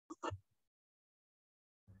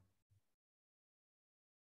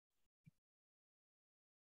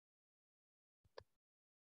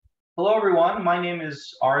Hello, everyone. My name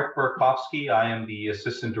is Arek Burakovsky. I am the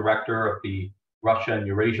Assistant Director of the Russia and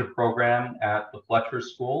Eurasia Program at the Fletcher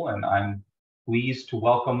School, and I'm pleased to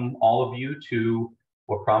welcome all of you to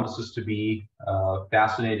what promises to be a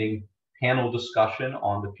fascinating panel discussion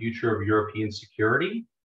on the future of European security.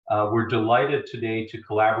 We're delighted today to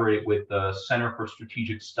collaborate with the Center for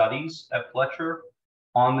Strategic Studies at Fletcher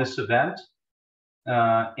on this event.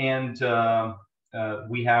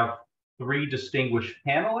 We have three distinguished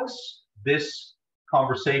panelists. This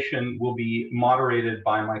conversation will be moderated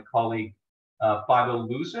by my colleague, Pavel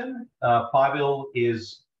Luzin. Pavel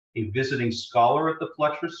is a visiting scholar at the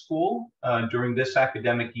Fletcher School during this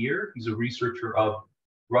academic year. He's a researcher of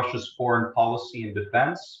Russia's foreign policy and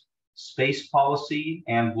defense, space policy,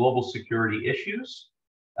 and global security issues.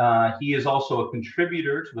 He is also a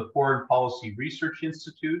contributor to the Foreign Policy Research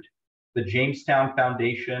Institute, the Jamestown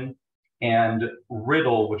Foundation, and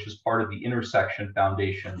Riddle, which is part of the Intersection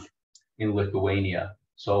Foundation in Lithuania.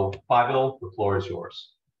 So, Pavel, the floor is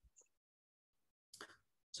yours.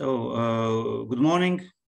 So, good morning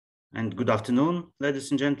and good afternoon,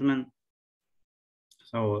 ladies and gentlemen.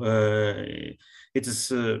 So, it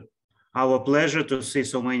is our pleasure to see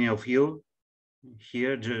so many of you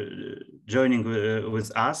here joining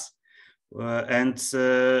with us.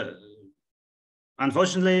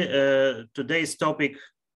 Unfortunately, today's topic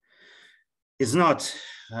is not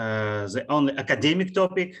the only academic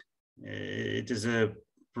topic. It is a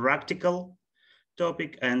practical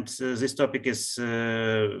topic, and this topic is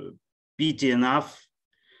petty enough.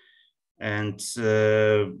 And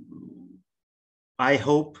I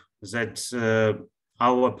hope that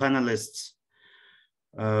our panelists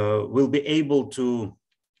will be able to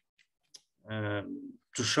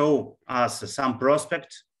show us some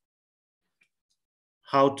prospect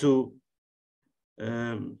how to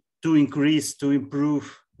increase, to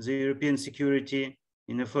improve the European security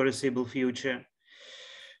in a foreseeable future.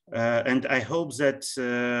 And I hope that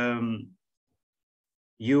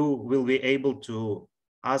you will be able to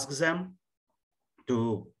ask them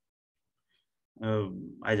to,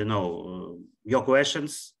 I don't know, your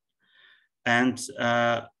questions. And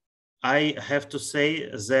I have to say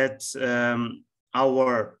that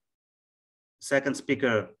our second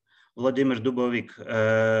speaker, Volodymyr Dubovyk,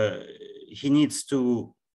 he needs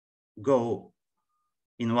to go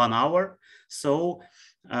in 1 hour. So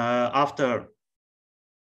after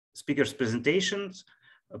speakers' presentations,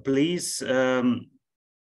 please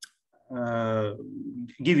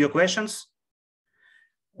give your questions.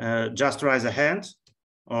 Just raise a hand,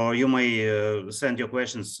 or you may send your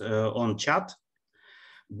questions on chat.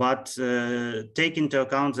 But take into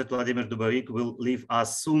account that Volodymyr Dubovyk will leave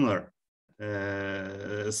us sooner.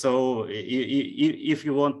 So if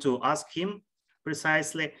you want to ask him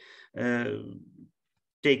precisely,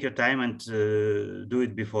 take your time and do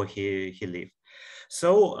it before he leaves.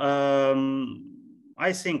 So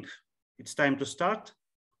I think it's time to start.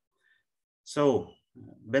 So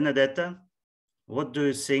Benedetta, what do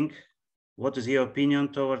you think? What is your opinion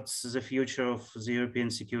towards the future of the European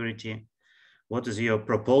security? What is your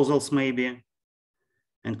proposals maybe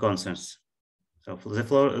and concerns? So the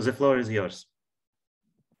floor is yours.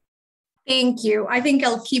 Thank you. I think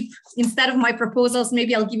I'll keep, instead of my proposals,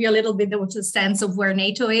 maybe I'll give you a little bit of a sense of where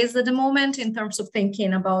NATO is at the moment in terms of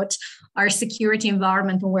thinking about our security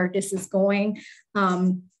environment and where this is going.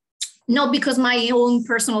 Not because my own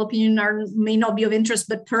personal opinion may not be of interest,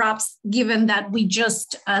 but perhaps given that we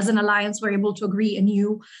just, as an alliance, were able to agree a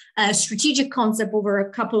new strategic concept over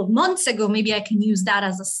a couple of months ago, maybe I can use that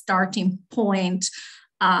as a starting point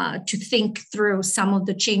to think through some of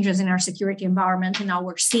the changes in our security environment and how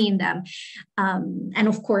we're seeing them, and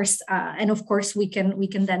of course, we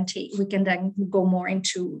can then go more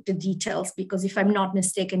into the details, because if I'm not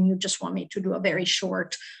mistaken, you just want me to do a very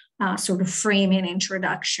short sort of framing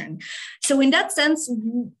introduction. So in that sense,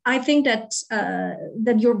 I think that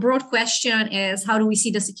your broad question is, how do we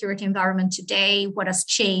see the security environment today? What has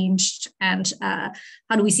changed? And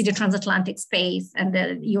how do we see the transatlantic space and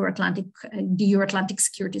the Euro-Atlantic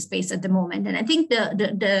security space at the moment? And I think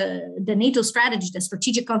the NATO strategy, the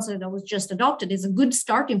strategic concept that was just adopted, is a good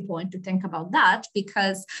starting point to think about that,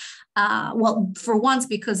 because well, for once,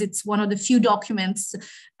 because it's one of the few documents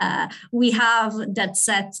we have that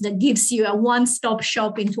gives you a one-stop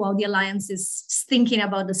shop into how the alliance is thinking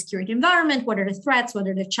about the security environment, what are the threats, what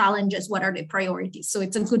are the challenges, what are the priorities. So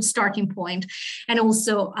it's a good starting point. And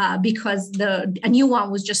also because a new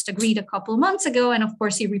one was just agreed a couple of months ago, and of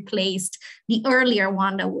course he replaced the earlier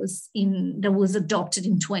one that was adopted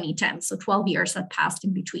in 2010. So 12 years had passed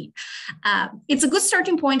in between. It's a good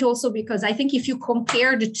starting point also because I think if you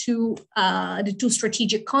compare the two two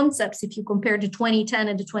strategic concepts, if you compare the 2010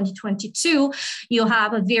 and the 2022, you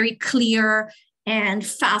have a very clear and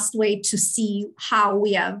fast way to see how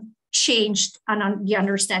we have changed the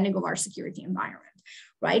understanding of our security environment.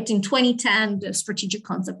 Right? In 2010, the strategic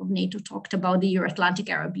concept of NATO talked about the Euro-Atlantic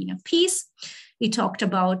era being at peace. It talked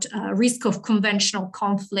about risk of conventional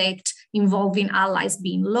conflict involving allies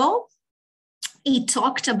being low. It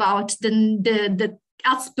talked about the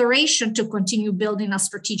aspiration to continue building a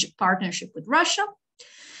strategic partnership with Russia.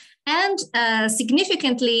 And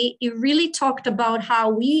significantly, it really talked about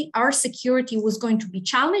how our security was going to be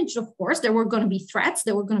challenged. Of course, there were going to be threats,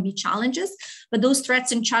 there were going to be challenges, but those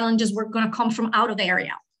threats and challenges were going to come from out of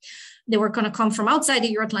area. They were going to come from outside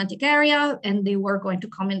the Euro-Atlantic area, and they were going to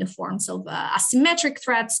come in the forms of asymmetric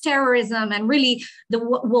threats, terrorism, and really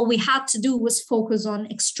what we had to do was focus on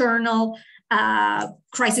external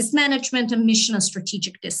crisis management and mission and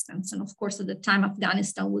strategic distance. And of course, at the time,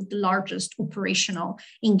 Afghanistan was the largest operational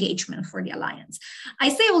engagement for the alliance. I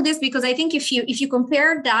say all this because I think if you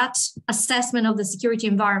compare that assessment of the security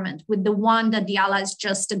environment with the one that the allies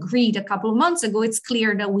just agreed a couple of months ago, it's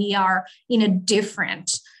clear that we are in a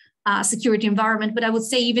different security environment, but I would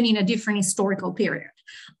say even in a different historical period.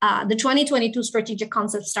 The 2022 strategic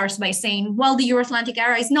concept starts by saying, well, the Euro-Atlantic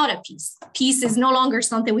era is not at peace. Peace is no longer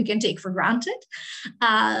something we can take for granted.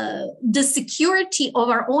 The security of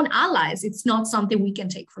our own allies, it's not something we can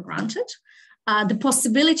take for granted. The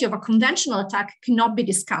possibility of a conventional attack cannot be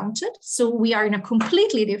discounted. So we are in a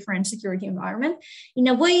completely different security environment. In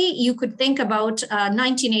a way, you could think about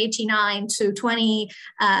 1989 to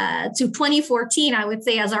 2014, I would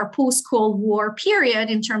say, as our post-Cold War period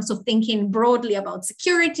in terms of thinking broadly about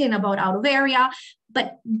security and about out of area.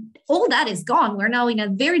 But all that is gone. We're now in a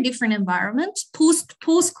very different environment,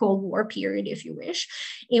 post-Cold War period, if you wish,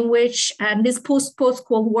 in which this post-Cold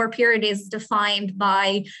War period is defined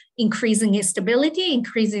by increasing instability,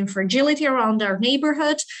 increasing fragility around our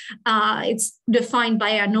neighborhood. It's defined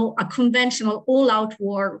by a conventional all-out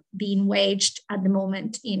war being waged at the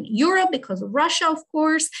moment in Europe because of Russia, of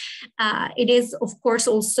course. It is, of course,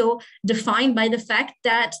 also defined by the fact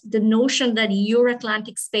that the notion that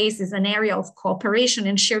Euro-Atlantic space is an area of cooperation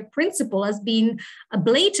and shared principle has been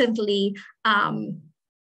blatantly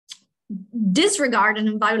disregarded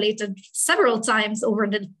and violated several times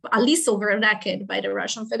at least over a decade by the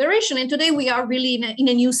Russian Federation. And today we are really in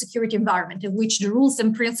a new security environment in which the rules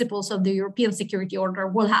and principles of the European security order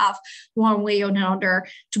will have one way or another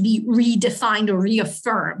to be redefined or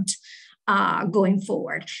reaffirmed going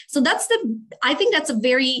forward. So I think that's a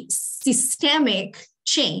very systemic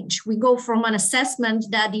change. We go from an assessment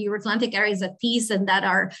that the Euro-Atlantic area is at peace and that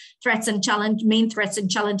our main threats and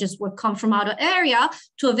challenges will come from out of area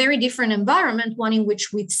to a very different environment, one in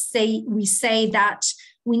which we say that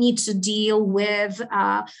we need to deal with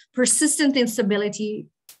persistent instability,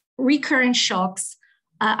 recurrent shocks,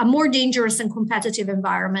 a more dangerous and competitive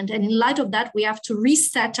environment. And in light of that, we have to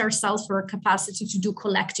reset ourselves for a capacity to do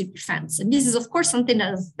collective defense. And this is, of course, something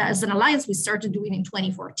that as an alliance we started doing in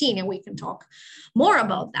 2014, and we can talk more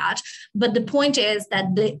about that. But the point is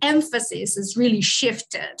that the emphasis is really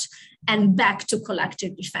shifted and back to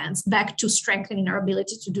collective defense, back to strengthening our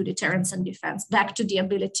ability to do deterrence and defense, back to the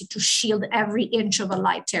ability to shield every inch of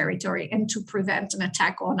allied territory and to prevent an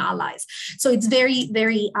attack on allies. So it's very,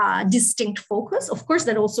 very distinct focus. Of course,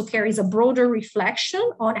 that also carries a broader reflection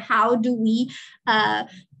on how do we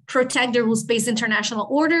protect the rules-based international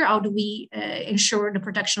order? How do we ensure the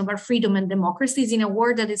protection of our freedom and democracies in a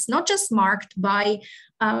war that is not just marked by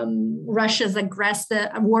Russia's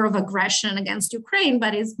war of aggression against Ukraine,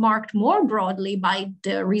 but is marked more broadly by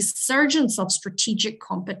the resurgence of strategic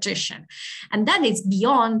competition. And that is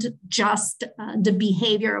beyond just the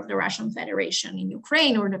behavior of the Russian Federation in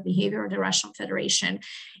Ukraine or the behavior of the Russian Federation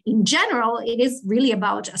in general. It is really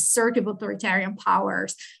about assertive authoritarian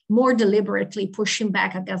powers more deliberately pushing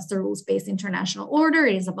back against the rules-based international order.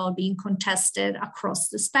 It is about being contested across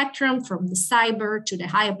the spectrum, from the cyber to the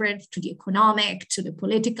hybrid, to the economic, to the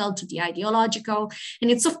political, to the ideological.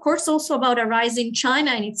 And it's, of course, also about a rise in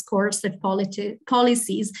China and its coercive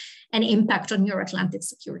policies and impact on Euro-Atlantic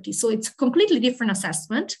security. So it's a completely different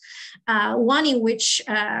assessment, one in which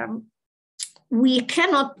we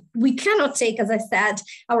cannot take, as I said,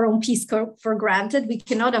 our own peace for granted. We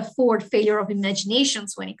cannot afford failure of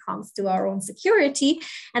imaginations when it comes to our own security.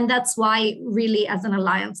 And that's why really as an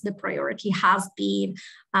alliance, the priority has been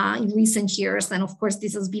in recent years, and of course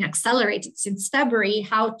this has been accelerated since February,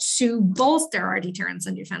 how to bolster our deterrence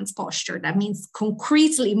and defense posture. That means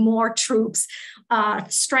concretely more troops,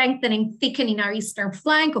 strengthening, thickening our eastern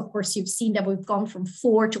flank. Of course, you've seen that we've gone from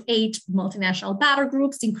 4 to 8 multinational battle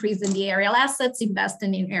groups, increasing the aerial assets,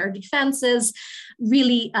 investing in air defenses,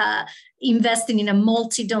 really investing in a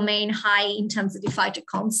multi-domain, high-intensity fighter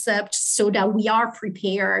concept so that we are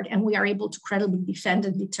prepared and we are able to credibly defend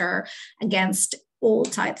and deter against all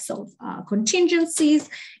types of contingencies.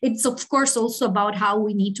 It's of course also about how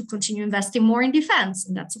we need to continue investing more in defense.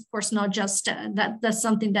 And that's of course not just, that's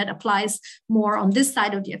something that applies more on this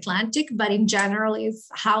side of the Atlantic, but in general is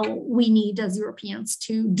how we need as Europeans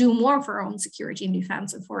to do more for our own security and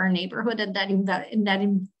defense and for our neighborhood. And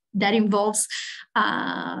that involves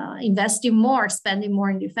investing more, spending more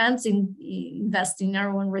in defense, investing in our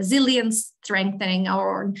own resilience, strengthening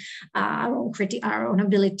our own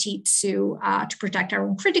ability to protect our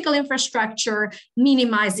own critical infrastructure,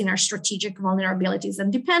 minimizing our strategic vulnerabilities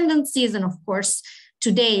and dependencies, and of course,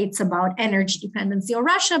 today it's about energy dependency on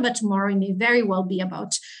Russia, but tomorrow it may very well be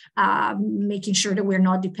about making sure that we're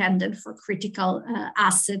not dependent for critical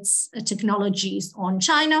assets, technologies on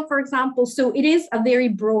China, for example. So it is a very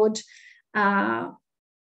broad,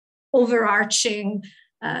 overarching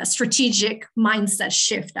strategic mindset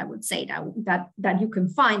shift, I would say, that you can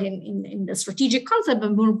find in the strategic concept,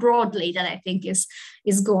 but more broadly that I think is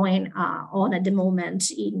going on at the moment,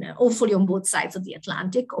 hopefully on both sides of the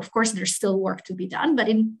Atlantic. Of course, there's still work to be done,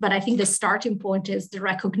 but I think the starting point is the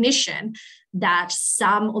recognition that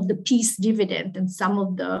some of the peace dividend and some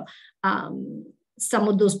of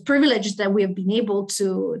those privileges that we have been able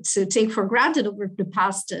to take for granted over the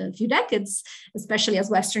past few decades, especially as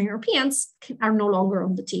Western Europeans, are no longer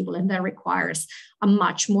on the table. And that requires a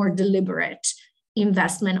much more deliberate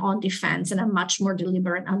investment on defense and a much more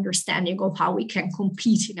deliberate understanding of how we can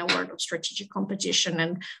compete in a world of strategic competition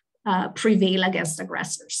and prevail against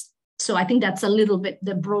aggressors. So I think that's a little bit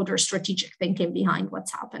the broader strategic thinking behind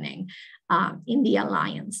what's happening in the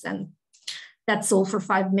alliance. And that's all for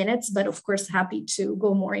 5 minutes, but of course, happy to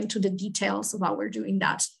go more into the details of how we're doing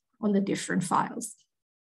that on the different files.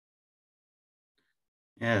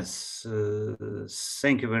 Yes,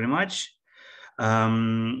 thank you very much.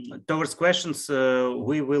 Towards questions,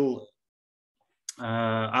 we will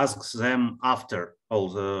ask them after all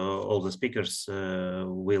the speakers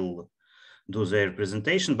will do their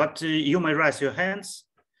presentation, but you may raise your hands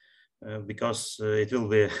because it will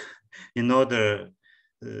be in order.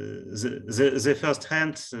 The first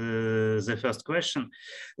hand, the first question.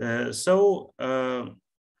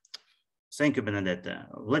 Thank you, Benedetta.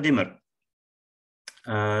 Vladimir,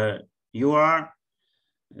 you are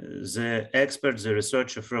the expert, the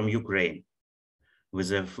researcher from Ukraine,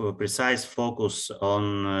 with a precise focus on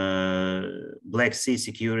Black Sea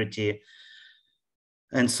security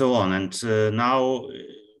and so on. And now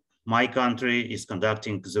my country is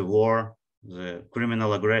conducting the war, the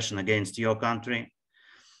criminal aggression against your country.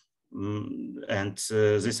 And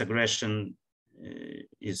this aggression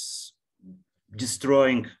is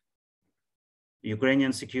destroying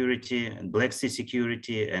Ukrainian security and Black Sea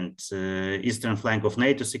security and eastern flank of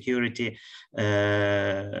NATO security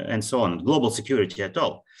and so on, global security at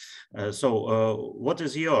all. So what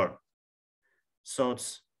is your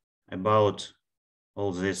thoughts about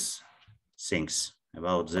all these things,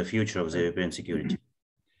 about the future of the European security?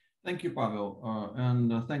 Thank you, Pavel,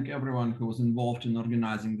 and thank everyone who was involved in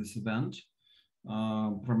organizing this event.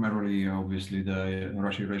 Primarily, obviously, the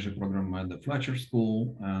Russia and Eurasia Program at the Fletcher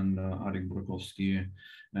School and Arik Burakovsky.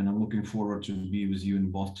 And I'm looking forward to be with you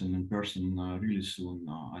in Boston in person really soon.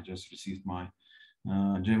 I just received my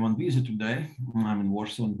J1 visa today. I'm in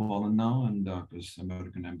Warsaw in Poland now, and because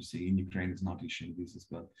American embassy in Ukraine is not issuing visas,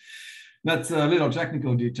 but that's a little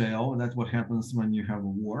technical detail. That's what happens when you have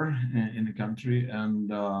a war in a country.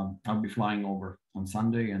 And I'll be flying over on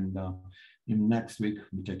Sunday, and in next week,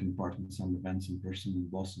 we'll be taking part in some events in person in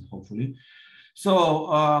Boston, hopefully.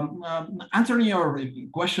 So answering your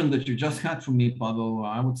question that you just had from me, Pavel,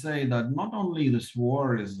 I would say that not only this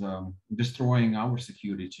war is destroying our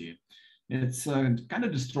security, it's kind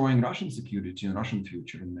of destroying Russian security and Russian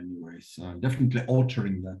future in many ways, definitely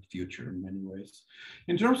altering that future in many ways.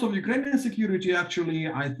 In terms of Ukrainian security, actually,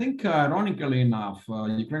 I think ironically enough,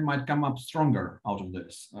 Ukraine might come up stronger out of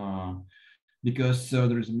this because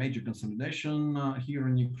there is a major consolidation here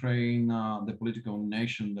in Ukraine. The political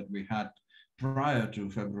nation that we had prior to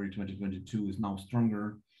February 2022 is now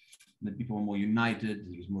stronger. The people are more united,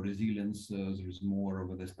 there's more resilience, there's more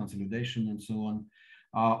of this consolidation and so on.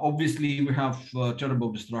 Obviously, we have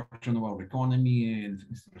terrible destruction of our economy and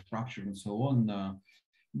infrastructure and so on.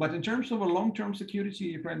 But in terms of a long-term security,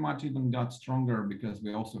 Ukraine might even got stronger because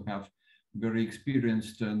we also have very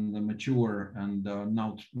experienced and mature and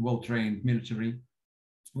now well-trained military.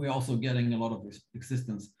 We're also getting a lot of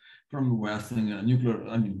assistance from the West and nuclear,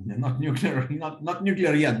 I mean, not nuclear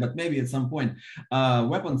yet, but maybe at some point,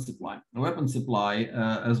 weapons supply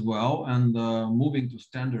as well, and moving to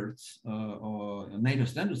standards, or NATO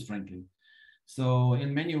standards, frankly. So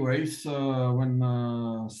in many ways, when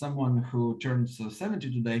someone who turns 70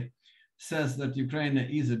 today says that Ukraine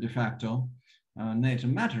is a de facto NATO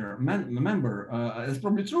member, it's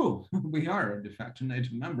probably true. We are a de facto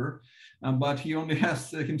NATO member, but he only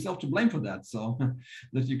has himself to blame for that. So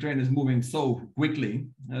that Ukraine is moving so quickly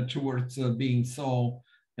towards being so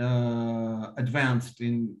advanced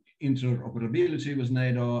in interoperability with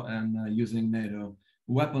NATO and using NATO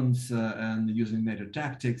weapons and using NATO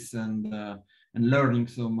tactics and learning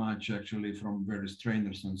so much actually from various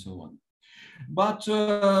trainers and so on. But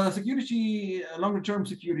security, longer-term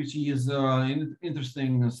security is an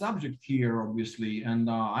interesting subject here, obviously. And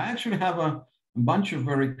I actually have a bunch of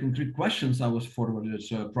very concrete questions I was forwarded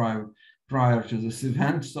prior to this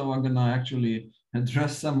event. So I'm going to actually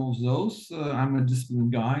address some of those. I'm a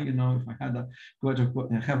disciplined guy, you know, if I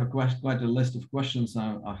had quite a list of questions,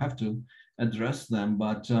 I have to address them.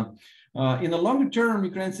 But in the longer term,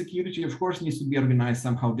 Ukraine's security, of course, needs to be organized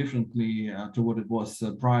somehow differently to what it was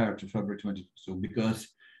prior to February 22, because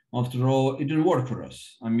after all, it didn't work for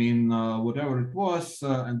us. I mean, whatever it was,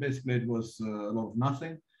 and basically it was a lot of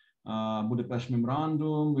nothing. Budapest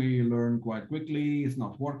Memorandum, we learned quite quickly, it's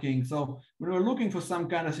not working. So when we're looking for some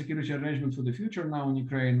kind of security arrangement for the future now in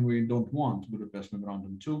Ukraine, we don't want Budapest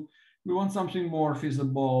Memorandum 2. We want something more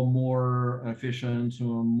feasible, more efficient,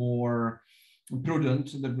 more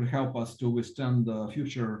prudent that will help us to withstand the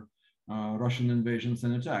future Russian invasions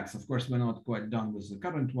and attacks. Of course, we're not quite done with the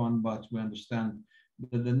current one, but we understand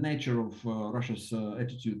that the nature of Russia's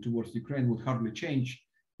attitude towards Ukraine will hardly change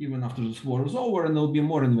even after this war is over, and there'll be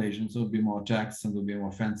more invasions, there'll be more attacks, and there'll be more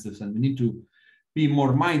offensives, and we need to be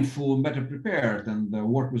more mindful and better prepared and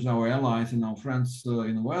work with our allies and our friends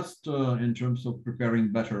in the West in terms of preparing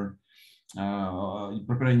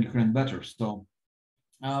Ukraine better. So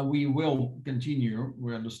we will continue,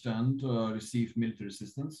 we understand, receive military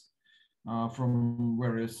assistance from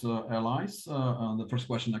various allies. The first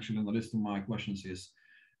question actually on the list of my questions is,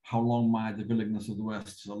 how long might the willingness of the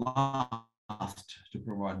West last to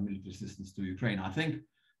provide military assistance to Ukraine? I think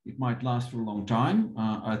it might last for a long time.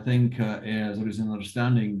 I think there is an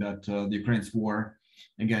understanding that the Ukraine's war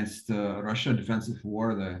against Russia, defensive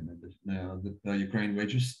war that Ukraine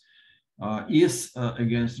wages, is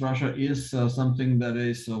against Russia is something that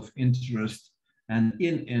is of interest and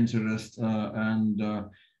in interest and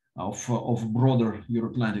of broader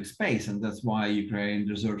Euro-Atlantic space, and that's why Ukraine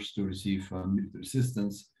deserves to receive military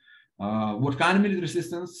assistance. What kind of military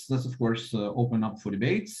assistance? That's of course open up for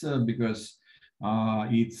debates because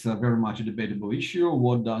it's very much a debatable issue.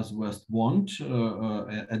 What does West want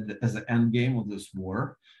as the end game of this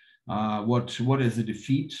war? What is the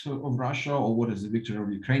defeat of Russia, or what is the victory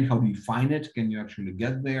of Ukraine? How do you define it? Can you actually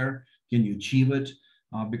get there? Can you achieve it?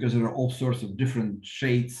 Because there are all sorts of different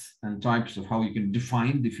shades and types of how you can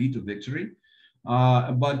define defeat or victory.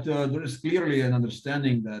 But there is clearly an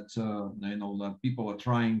understanding that that people are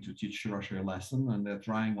trying to teach Russia a lesson, and they're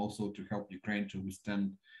trying also to help Ukraine to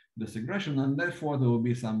withstand this aggression, and therefore there will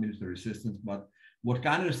be some military assistance. But what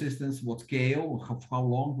kind of assistance, what scale, how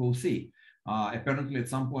long, we'll see. Apparently, at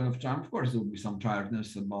some point of time, of course, there will be some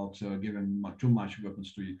tiredness about giving too much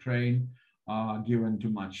weapons to Ukraine, given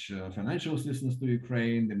too much financial assistance to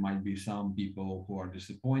Ukraine. There might be some people who are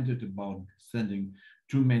disappointed about sending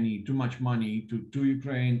too much money to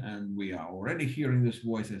Ukraine, and we are already hearing these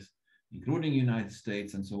voices, including the United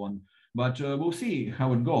States and so on. But we'll see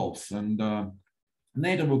how it goes, and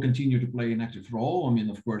NATO will continue to play an active role. I mean,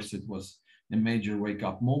 of course, it was a major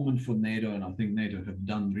wake-up moment for NATO, and I think NATO have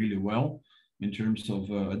done really well in terms of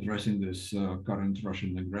addressing this current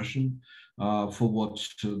Russian aggression. For what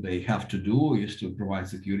they have to do is to provide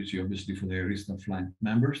security, obviously, for their eastern flank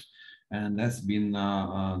members. And that's been,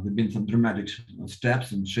 there've been some dramatic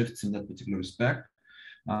steps and shifts in that particular respect.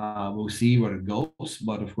 We'll see where it goes,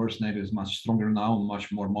 but of course, NATO is much stronger now,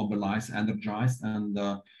 much more mobilized, energized, and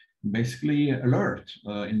basically alert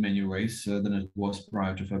in many ways than it was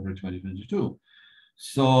prior to February 2022.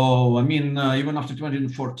 So, I mean, even after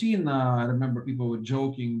 2014, I remember people were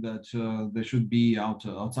joking that there should be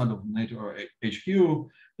outside of NATO or HQ,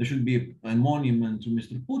 there should be a monument to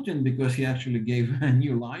Mr. Putin because he actually gave a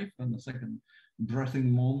new life and a second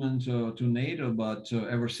breathing moment to NATO. But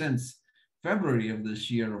ever since February of this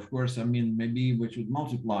year, of course, I mean, maybe we should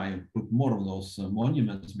multiply and put more of those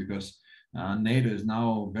monuments, because NATO is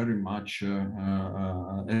now very much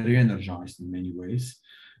re-energized in many ways.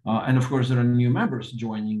 And of course, there are new members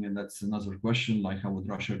joining, and that's another question, like how would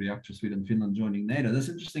Russia react to Sweden and Finland joining NATO? That's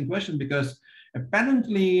an interesting question, because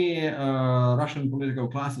apparently Russian political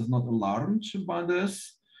class is not alarmed by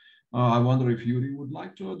this. I wonder if Yury would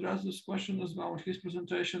like to address this question as well in his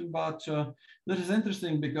presentation, but this is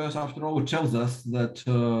interesting because, after all, it tells us that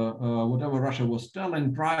whatever Russia was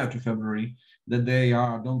telling prior to February, that they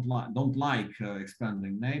don't like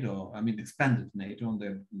expanding NATO, I mean expanded NATO on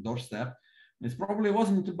their doorstep. It probably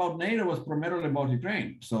wasn't about NATO, it was primarily about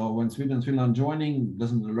Ukraine. So when Sweden and Finland joining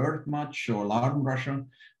doesn't alert much or alarm Russia,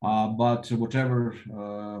 but whatever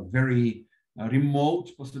very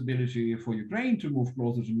remote possibility for Ukraine to move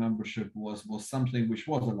closer to membership was something which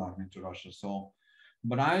was alarming to Russia. So,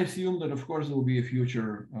 but I assume that, of course, there will be a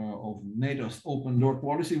future of NATO's open door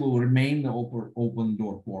policy will remain the open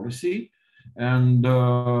door policy. And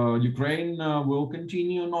Ukraine will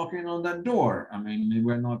continue knocking on that door. I mean,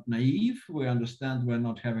 we're not naive. We understand we're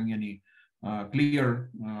not having any clear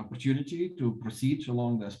opportunity to proceed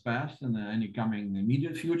along this path in any coming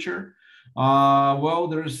immediate future. Well,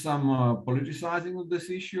 there is some politicizing of this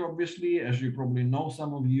issue, obviously. As you probably know,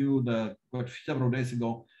 some of you, that several days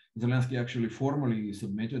ago, Zelensky actually formally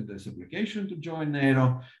submitted this application to join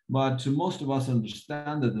NATO, but most of us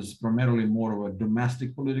understand that this is primarily more of a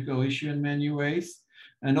domestic political issue in many ways,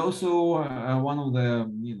 and also one of the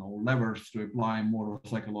levers to apply more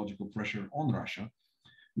psychological pressure on Russia.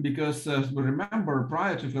 Because as we remember,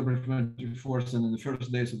 prior to February 24th and in the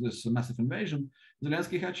first days of this massive invasion,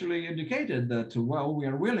 Zelensky actually indicated that, well, we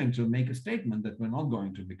are willing to make a statement that we're not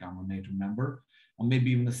going to become a NATO member, or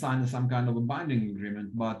maybe even assign some kind of a binding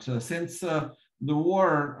agreement. But since the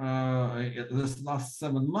war, this last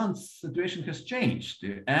 7 months, situation has changed.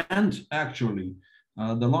 And actually,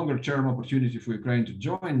 the longer term opportunity for Ukraine to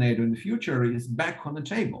join NATO in the future is back on the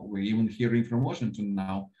table. We're even hearing from Washington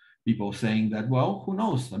now, people saying that, well, who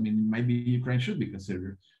knows? I mean, maybe Ukraine should be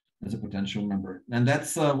considered as a potential member. And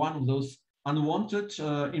that's one of those unwanted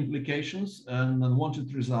implications and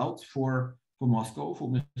unwanted results for Moscow, for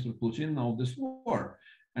Mr. Putin of this war.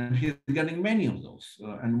 And he's getting many of those.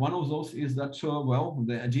 And one of those is that, well,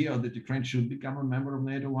 the idea that Ukraine should become a member of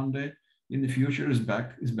NATO one day in the future is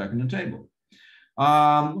back on the table.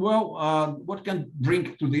 What can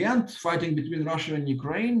bring to the end fighting between Russia and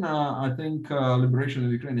Ukraine? I think liberation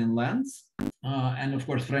of Ukrainian lands. And of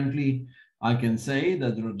course, frankly, I can say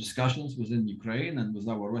that there are discussions within Ukraine and with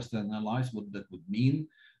our Western allies what that would mean.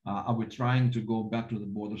 Are we trying to go back to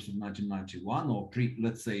the borders of 1991 or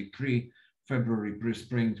let's say pre-February,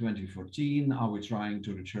 pre-spring 2014? Are we trying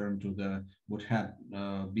to return to what had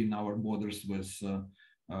been our borders with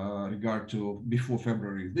regard to before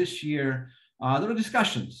February this year? There are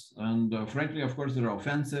discussions, and frankly, of course, there are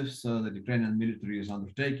offensives that the Ukrainian military is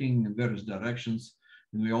undertaking in various directions.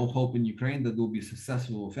 And we all hope in Ukraine that there will be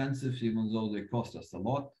successful offensives, even though they cost us a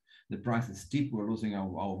lot. The price is steep. We're losing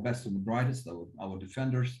our best and the brightest, our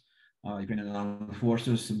defenders, Ukrainian armed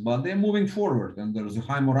forces, but they're moving forward, and there is a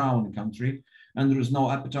high morale in the country, and there is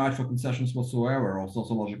no appetite for concessions whatsoever. Or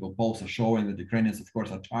sociological polls are showing that Ukrainians, of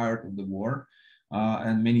course, are tired of the war.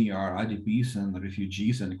 And many are IDPs and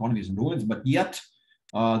refugees and economies in ruins, but yet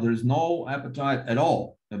there is no appetite at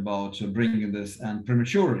all about bringing this end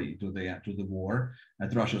prematurely to the war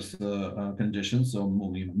at Russia's conditions, so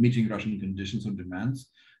meeting Russian conditions or demands.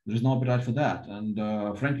 There is no appetite for that, and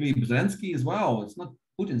frankly, Zelensky as well. It's not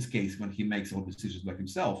Putin's case when he makes all decisions by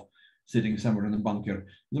himself, sitting somewhere in a bunker.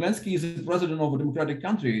 Zelensky is the president of a democratic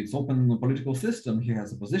country. It's open political system. He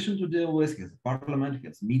has a position to deal with. He has a parliament, he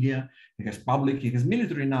has media, he has public, he has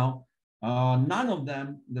military now. None of them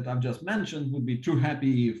that I've just mentioned would be too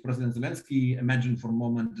happy if President Zelensky, imagine for a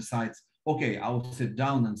moment, decides, okay, I'll sit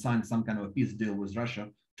down and sign some kind of a peace deal with Russia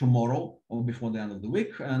tomorrow or before the end of the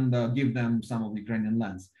week and give them some of the Ukrainian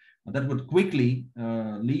lands. That would quickly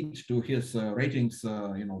lead to his ratings,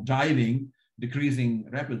 decreasing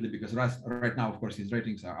rapidly, because right now, of course, his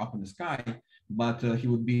ratings are up in the sky, but he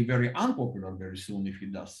would be very unpopular very soon if he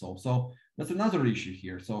does so. So that's another issue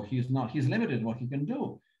here. So he's limited what he can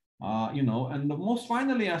do, and most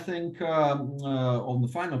finally, I think on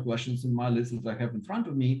the final questions in my list that I have in front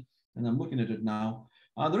of me, and I'm looking at it now,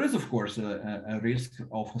 there is, of course, a risk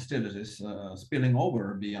of hostilities spilling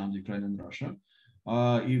over beyond Ukraine and Russia.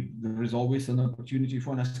 There is always an opportunity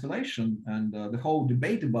for an escalation, and the whole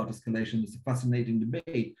debate about escalation is a fascinating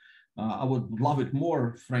debate. I would love it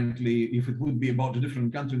more, frankly, if it would be about a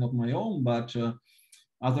different country, not my own. But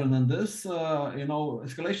other than this,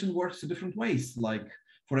 escalation works in different ways. Like,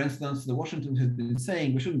 For instance, the Washington has been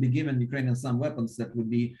saying we shouldn't be giving Ukrainians some weapons that would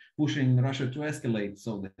be pushing Russia to escalate,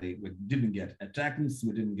 so that we didn't get attackers,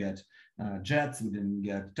 we didn't get jets, we didn't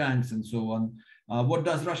get tanks, and so on. What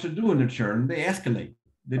does Russia do in return? They escalate.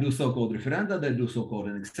 They do so-called referenda, they do so-called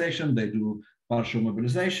annexation, they do partial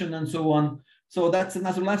mobilization, and so on. So that's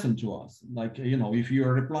another lesson to us. Like, if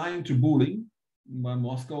you're replying to bullying by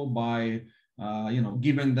Moscow by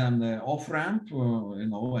giving them the off-ramp,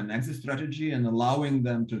 an exit strategy, and allowing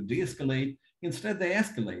them to de-escalate, instead they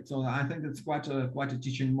escalate. So I think it's quite a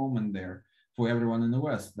teaching moment there for everyone in the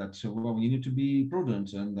West, that well, you need to be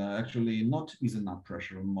prudent and actually not ease enough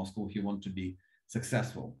pressure on Moscow if you want to be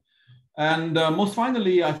successful. And most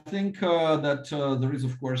finally, I think that there is,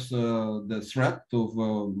 of course, the threat of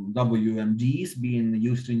WMDs being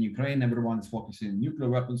used in Ukraine. Everyone is focusing on nuclear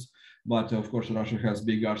weapons, but of course, Russia has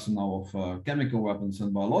big arsenal of chemical weapons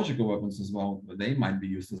and biological weapons as well. They might be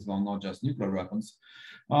used as well, not just nuclear weapons.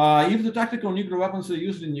 If the tactical nuclear weapons are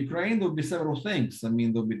used in Ukraine, there will be several things. I mean,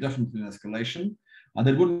 there will be definitely an escalation.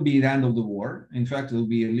 That wouldn't be the end of the war. In fact, it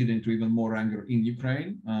will be leading to even more anger in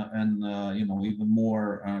Ukraine and even more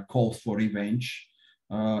calls for revenge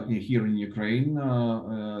here in Ukraine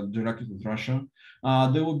directed at Russia.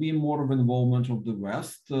 There will be more of involvement of the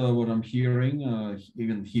West. What I'm hearing,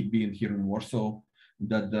 even being here in Warsaw,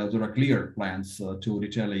 that there are clear plans to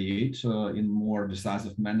retaliate in more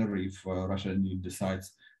decisive manner if Russia decides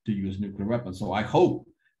to use nuclear weapons. So I hope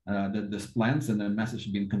that these plans and the message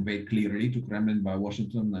have been conveyed clearly to Kremlin by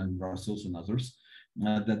Washington and Brussels and others,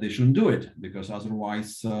 that they shouldn't do it, because otherwise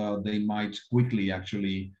they might quickly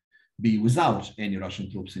actually be without any Russian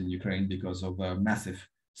troops in Ukraine because of a massive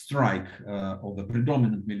strike of the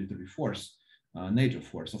predominant military force, NATO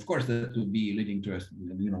force. Of course, that would be leading to,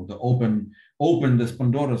 the open this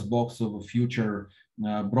Pandora's box of a future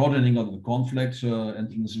broadening of the conflict,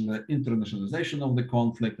 internationalization of the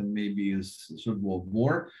conflict, and maybe a third world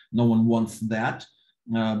war. No one wants that.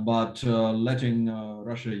 But letting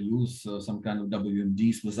Russia use some kind of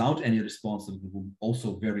WMDs without any responsibility would be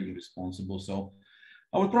also very irresponsible. So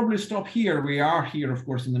I would probably stop here. We are here, of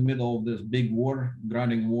course, in the middle of this big war,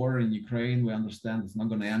 grinding war in Ukraine. We understand it's not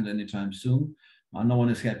going to end anytime soon. No one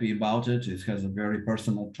is happy about it. It has a very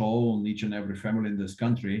personal toll on each and every family in this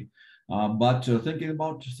country. But thinking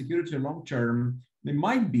about security long term, there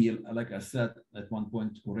might be, like I said at one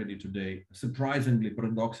point already today, surprisingly,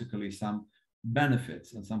 paradoxically, some benefits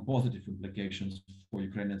and some positive implications for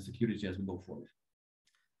Ukrainian security as we go forward.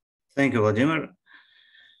 Thank you, Volodymyr.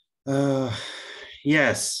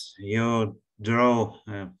 Yes, you draw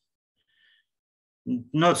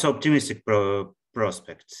not so optimistic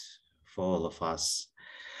prospects for all of us.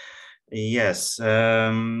 Yes.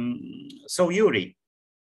 So, Yury,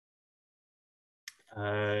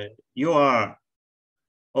 you are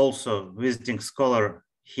also visiting scholar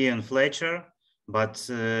here in Fletcher, but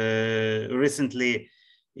recently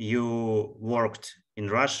you worked in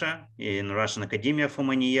Russia, in Russian academia for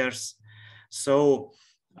many years. So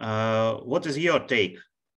what is your take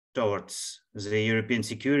towards the European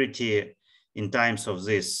security in times of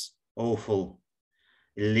this awful,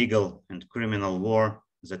 illegal and criminal war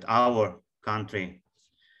that our country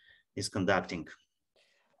is conducting?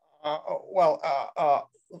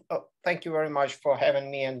 Thank you very much for having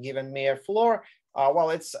me and giving me a floor.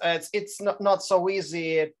 It's not so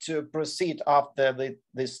easy to proceed after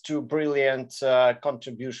these two brilliant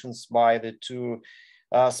contributions by the two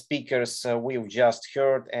speakers we've just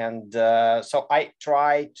heard, and so I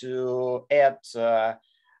try to add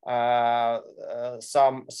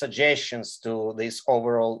some suggestions to this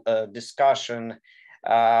overall discussion.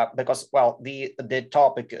 Because, well, the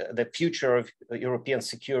topic, the future of European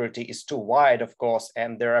security is too wide, of course,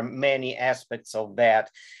 and there are many aspects of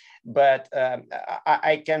that. But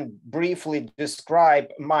I can briefly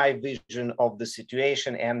describe my vision of the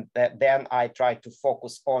situation, and then I try to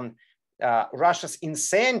focus on Russia's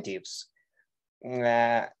incentives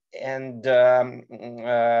and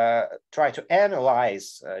try to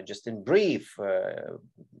analyze just in brief,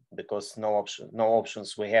 because no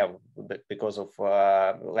options we have because of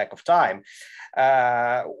lack of time.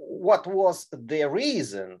 What was the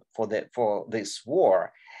reason for this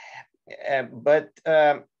war? But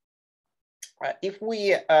if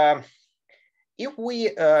we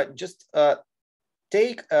just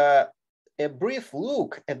take a brief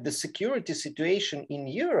look at the security situation in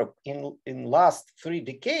Europe in last 3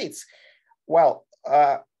 decades, well,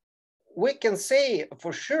 we can say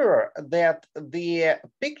for sure that the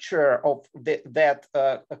picture of that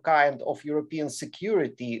kind of European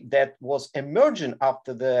security that was emerging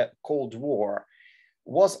after the Cold War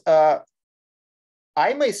was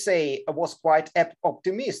I may say, was quite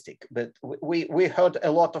optimistic, but we heard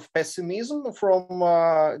a lot of pessimism from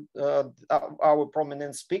our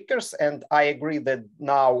prominent speakers, and I agree that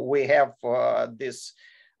now we have this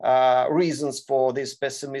reasons for these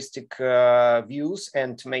pessimistic views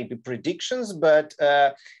and maybe predictions, but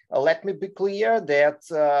let me be clear that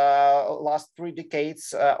last 3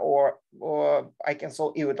 decades, or I can say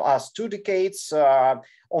even last 2 decades,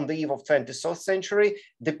 on the eve of 21st century,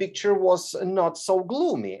 the picture was not so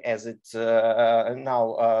gloomy as it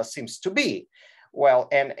now seems to be. Well,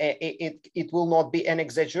 and it will not be an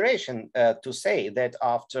exaggeration to say that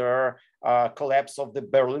after collapse of the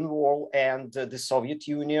Berlin Wall and the Soviet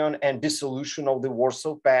Union and dissolution of the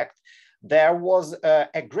Warsaw Pact, there was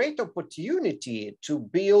a great opportunity to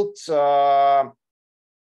build Europe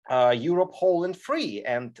whole and free.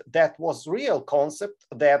 And that was real concept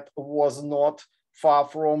that was not far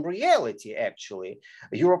from reality, actually.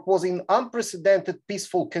 Europe was in unprecedented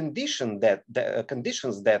peaceful conditions that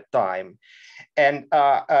time. And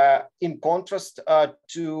in contrast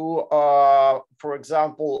to, for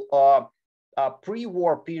example,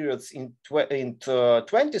 pre-war periods in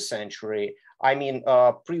 20th century, I mean,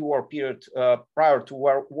 pre-war period prior to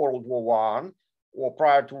World War I or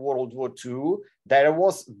prior to World War II, there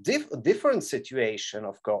was different situation,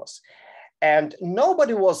 of course. And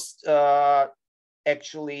nobody was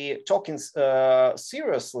actually talking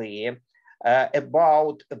seriously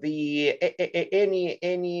about the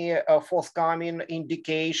any forthcoming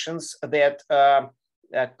indications that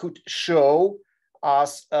could show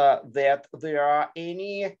us that there are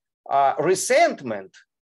any resentment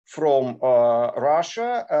from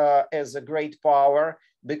Russia as a great power,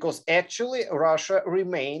 because actually Russia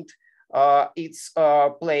remained its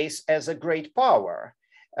place as a great power.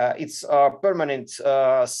 Its permanent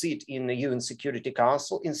seat in the UN Security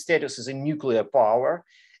Council, in status as a nuclear power,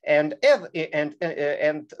 and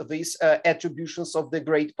these attributions of the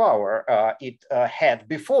great power it had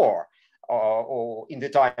before, or in the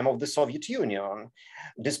time of the Soviet Union,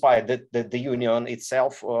 despite that the Union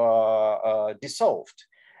itself dissolved.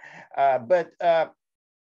 But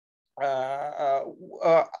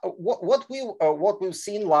what we've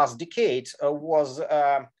seen last decade was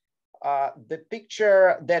the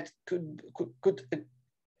picture that could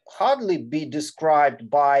hardly be described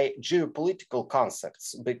by geopolitical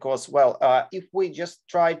concepts, because, well, if we just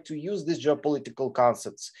try to use these geopolitical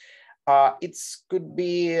concepts, it could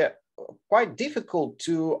be quite difficult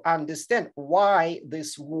to understand why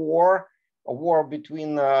this war, a war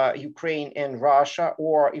between Ukraine and Russia,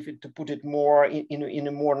 or if to put it more in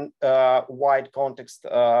a more wide context,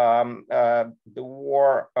 the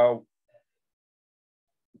war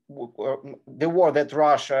that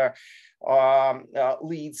Russia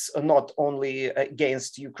leads not only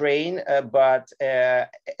against Ukraine, but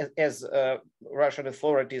as Russian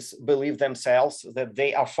authorities believe themselves that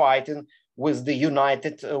they are fighting with the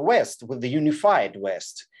united West, with the unified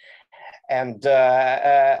West. And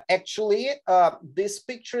actually, this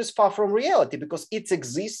picture is far from reality, because it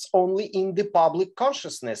exists only in the public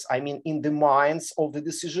consciousness, I mean, in the minds of the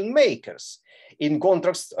decision makers. In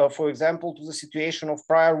contrast, for example, to the situation of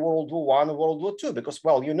prior World War I and World War II, because,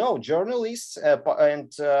 well, you know, journalists and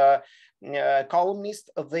columnists,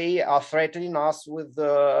 they are threatening us with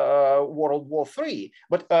World War III.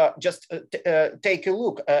 But just take a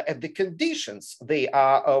look at the conditions. They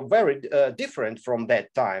are very different from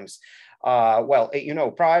that times. Well, you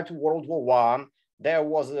know, prior to World War I, there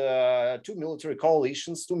was 2 military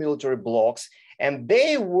coalitions, 2 military blocs, and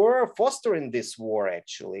they were fostering this war,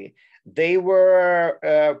 actually. They were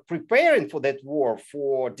preparing for that war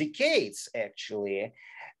for decades, actually.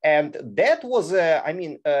 And that was,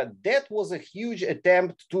 that was a huge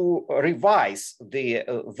attempt to revise the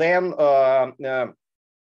then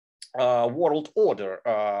world order.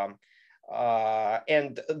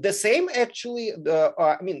 And the same, actually,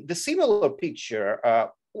 the similar picture,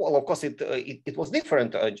 well, of course, it was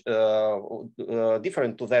different, different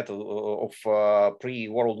to that of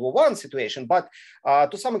pre-World War I situation, but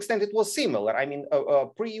to some extent it was similar. I mean,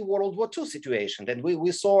 pre-World War II situation. Then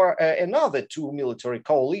we saw another 2 military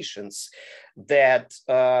coalitions that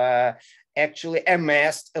actually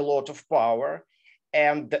amassed a lot of power,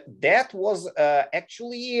 and that was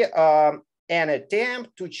actually an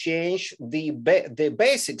attempt to change the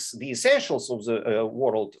basics, the essentials of the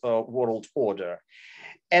world order.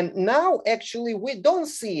 And now, actually, we don't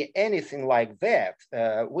see anything like that.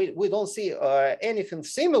 We don't see anything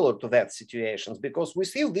similar to that situations, because we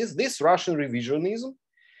see this Russian revisionism,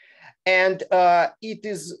 and it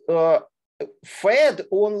is fed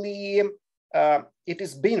only, it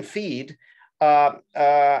is being fed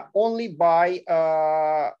only by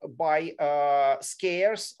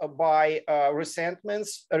scares, by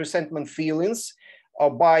resentment feelings,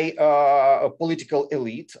 by political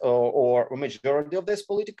elite or majority of this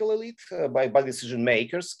political elite, by decision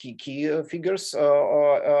makers, key figures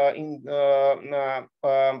in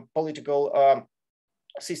political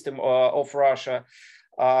system of Russia,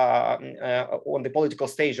 on the political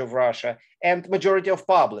stage of Russia, and majority of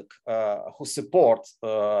public who support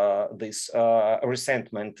this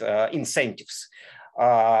resentment incentives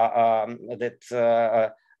that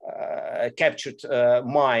captured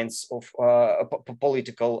minds of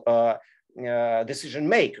political decision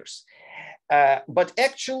makers. But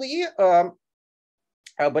actually,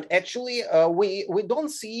 we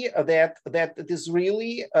don't see that it is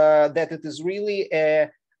really a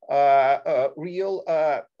real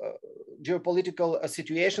geopolitical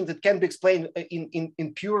situation that can be explained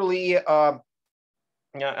in purely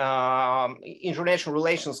international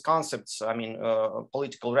relations concepts. I mean,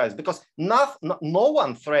 political rights, because no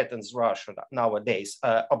one threatens Russia nowadays.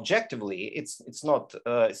 Objectively, it's not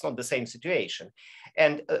the same situation,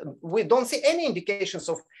 and we don't see any indications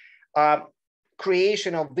of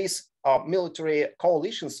creation of these military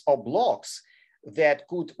coalitions or blocs that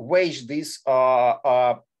could wage this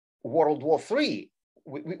World War III.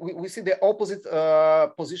 We see the opposite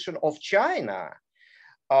position of China.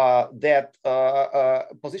 That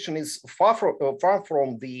position is far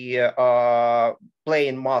from the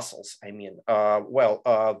playing muscles. I mean,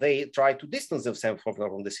 they try to distance themselves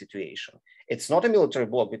from the situation. It's not a military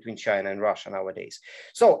bloc between China and Russia nowadays.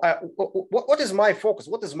 So what is my focus?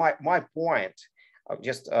 What is my point?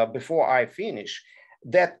 Just before I finish,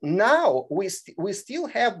 that now we still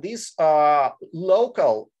have this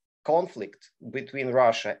local conflict between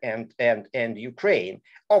Russia and Ukraine.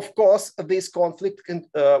 Of course, this conflict,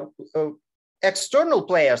 external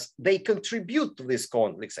players, they contribute to these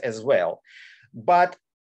conflicts as well. But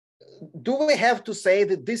do we have to say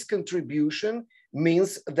that this contribution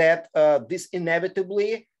means that this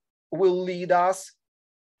inevitably will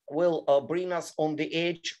bring us on the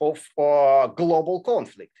edge of global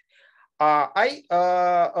conflict? I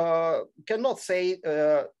cannot say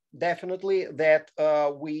definitely that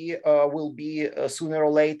we will be sooner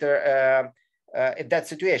or later at that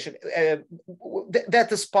situation.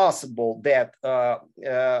 That is possible that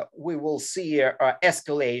we will see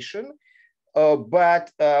escalation,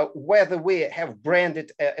 but whether we have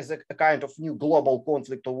branded as a kind of new global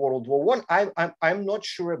conflict or World War I, I'm not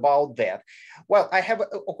sure about that. Well, I have,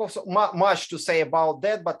 of course, much to say about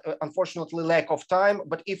that, but unfortunately, lack of time.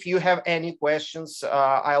 But if you have any questions,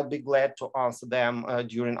 I'll be glad to answer them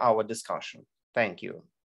during our discussion. Thank you.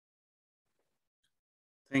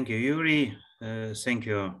 Thank you, Yury. Thank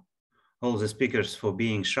you, all the speakers, for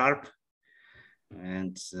being sharp.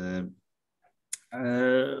 And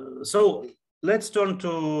so let's turn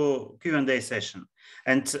to Q&A session.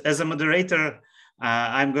 And as a moderator,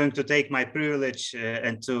 I'm going to take my privilege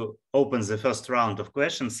and to open the first round of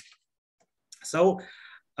questions. So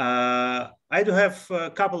I do have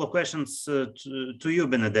a couple of questions to you,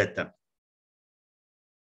 Benedetta.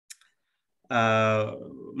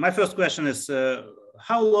 My first question is,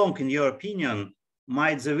 how long, in your opinion,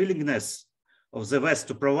 might the willingness of the West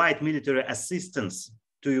to provide military assistance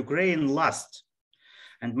to Ukraine last?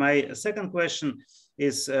 And my second question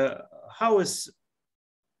is, how is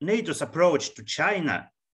NATO's approach to China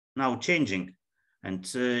now changing? And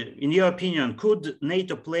in your opinion, could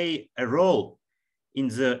NATO play a role in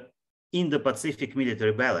the Indo-Pacific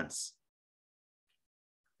military balance?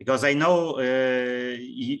 Because I know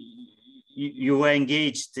you were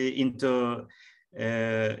engaged into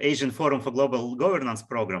Asian Forum for Global Governance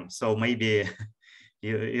program, so maybe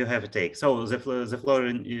you have a take. So the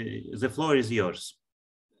floor is yours.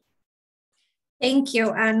 Thank you,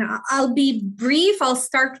 and I'll be brief. I'll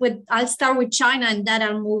start with China, and then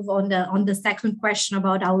I'll move on the second question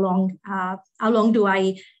about how long do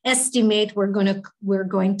I estimate we're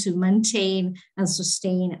going to maintain and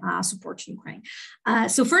sustain support to Ukraine.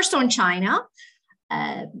 So first on China,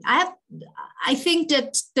 I think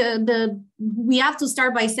that we have to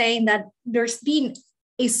start by saying that there's been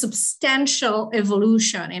a substantial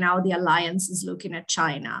evolution in how the alliance is looking at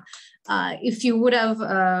China. If you would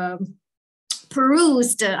have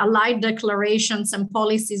perused allied declarations and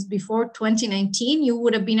policies before 2019, you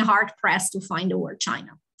would have been hard pressed to find the word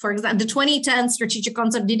China. For example, the 2010 strategic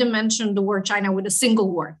concept didn't mention the word China with a single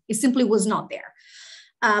word. It simply was not there.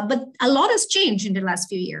 But a lot has changed in the last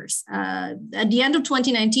few years. At the end of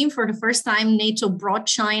 2019, for the first time, NATO brought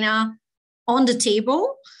China on the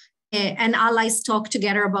table, and allies talked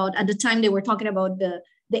together about, at the time they were talking about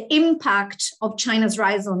the the impact of China's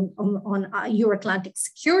rise on Euro-Atlantic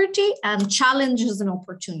security, and challenges and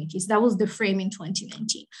opportunities. That was the frame in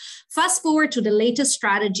 2019. Fast forward to the latest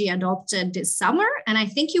strategy adopted this summer, and I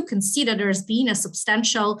think you can see that there's been a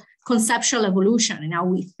substantial conceptual evolution in how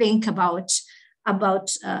we think about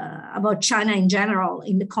China in general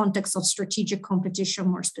in the context of strategic competition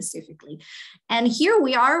more specifically. And here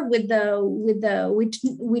we are with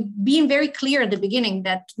being very clear at the beginning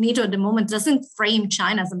that NATO at the moment doesn't frame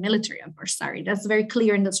China as a military adversary. That's very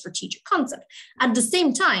clear in the strategic concept. At the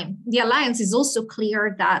same time, the alliance is also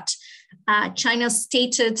clear that China's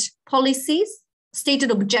stated policies, stated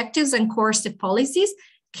objectives and coercive policies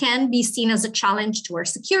can be seen as a challenge to our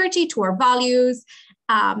security, to our values,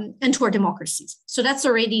 and to our democracies. So that's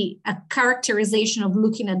already a characterization of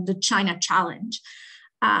looking at the China challenge.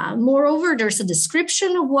 Moreover, there's a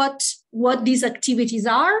description of what these activities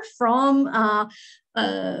are, from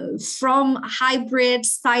hybrid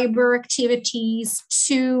cyber activities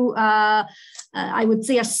to, I would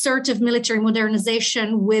say, assertive military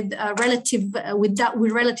modernization with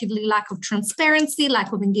relatively lack of transparency,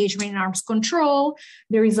 lack of engagement in arms control.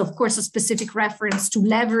 There is, of course, a specific reference to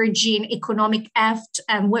leveraging economic heft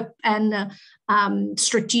and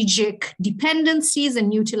strategic dependencies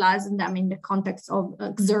and utilizing them in the context of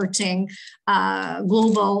exerting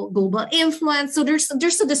global influence. So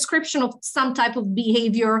there's a description of some type of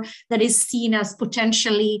behavior that is seen as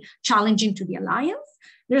potentially challenging to the alliance.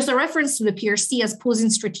 There's a reference to the PRC as posing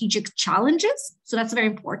strategic challenges. So that's very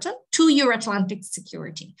important to Euro-Atlantic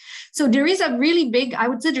security. So there is a really big, I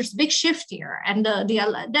would say there's a big shift here. And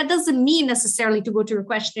that doesn't mean necessarily, to go to your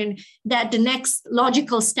question, that the next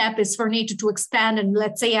logical step is for NATO to expand and,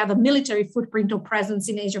 let's say, have a military footprint or presence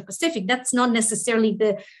in Asia Pacific. That's not necessarily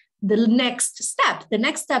the next step. The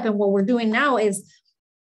next step and what we're doing now is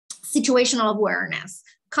situational awareness,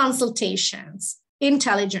 consultations,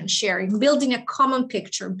 intelligence sharing, building a common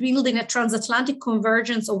picture, building a transatlantic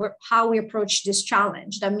convergence over how we approach this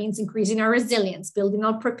challenge. That means increasing our resilience, building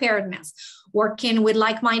our preparedness, working with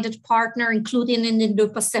like-minded partners, including in the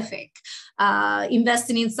Indo-Pacific,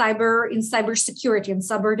 investing in cybersecurity and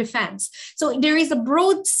cyber defense. So there is a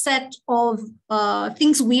broad set of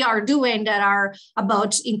things we are doing that are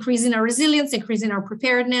about increasing our resilience, increasing our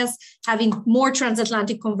preparedness, having more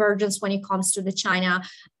transatlantic convergence when it comes to the China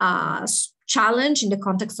challenge in the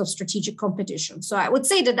context of strategic competition. So I would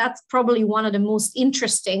say that that's probably one of the most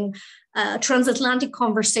interesting transatlantic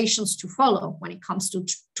conversations to follow when it comes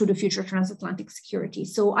to the future transatlantic security.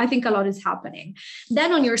 So I think a lot is happening.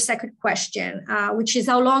 Then on your second question, which is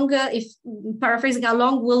how long, if paraphrasing, how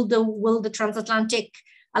long will the transatlantic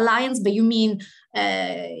alliance, but you mean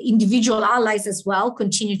individual allies as well,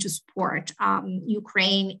 continue to support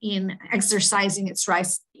Ukraine in exercising its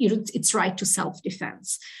right to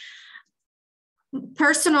self-defense?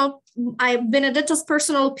 Benedetta's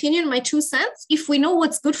personal opinion, my 2 cents, if we know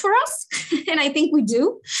what's good for us, and I think we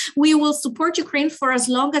do, we will support Ukraine for as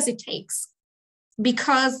long as it takes.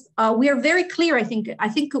 Because we are very clear, I think,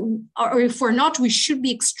 or if we're not, we should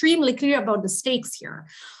be extremely clear about the stakes here.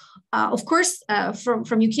 Of course,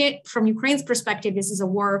 from Ukraine's perspective, this is a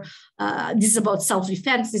war. This is about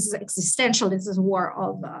self-defense. This is existential. This is a war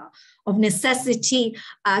of necessity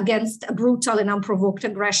against a brutal and unprovoked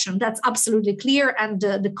aggression. That's absolutely clear. And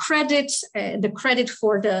the credit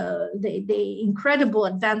for the incredible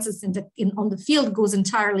advances on the field goes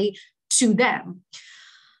entirely to them.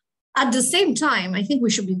 At the same time, I think we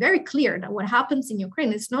should be very clear that what happens in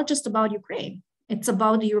Ukraine is not just about Ukraine. It's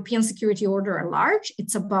about the European security order at large.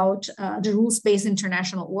 It's about the rules-based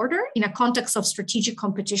international order. In a context of strategic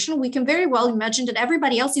competition, we can very well imagine that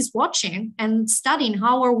everybody else is watching and studying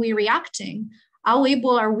how are we reacting, how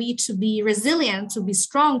able are we to be resilient, to be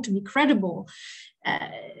strong, to be credible.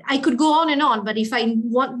 I could go on and on, but if I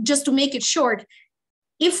want just to make it short,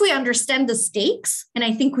 if we understand the stakes, and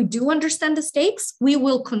I think we do understand the stakes, we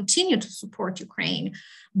will continue to support Ukraine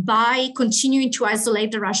by continuing to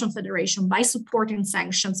isolate the Russian Federation, by supporting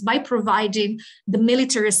sanctions, by providing the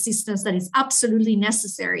military assistance that is absolutely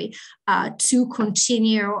necessary to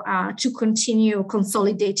continue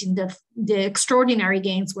consolidating the extraordinary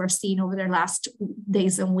gains we're seeing over the last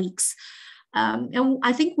days and weeks. And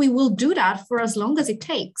I think we will do that for as long as it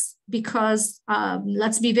takes, because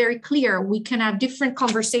let's be very clear, we can have different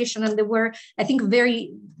conversation, and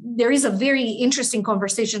there is a very interesting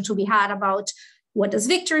conversation to be had about what does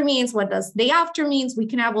victory means, what does day after means. We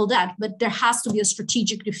can have all that, but there has to be a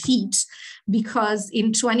strategic defeat, because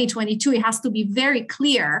in 2022, it has to be very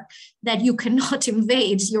clear that you cannot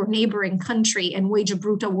invade your neighboring country and wage a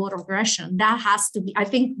brutal war of aggression. That has to be, I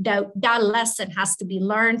think that lesson has to be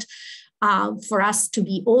learned. for us to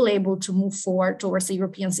be all able to move forward towards a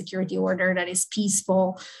European security order that is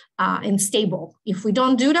peaceful and stable. If we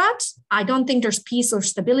don't do that, I don't think there's peace or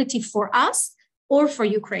stability for us or for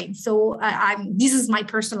Ukraine. So this is my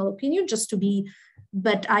personal opinion, just to be,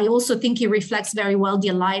 but I also think it reflects very well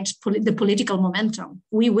the political momentum.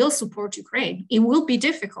 We will support Ukraine. It will be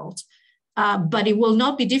difficult, but it will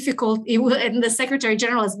not be difficult. It will, and the Secretary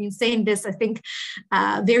General has been saying this, I think,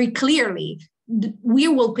 very clearly. We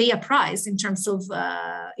will pay a price in terms of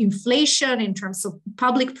inflation, in terms of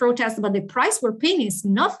public protests, but the price we're paying is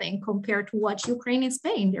nothing compared to what Ukraine is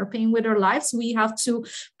paying. They're paying with their lives. We have to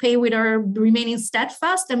pay with our remaining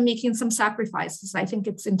steadfast and making some sacrifices. I think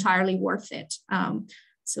it's entirely worth it.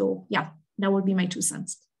 So yeah, that would be my 2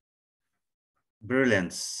 cents.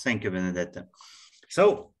 Brilliant. Thank you, Benedetta.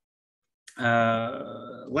 So,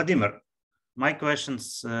 Vladimir, my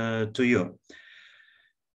questions to you.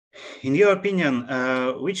 In your opinion,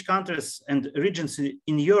 which countries and regions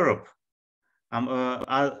in Europe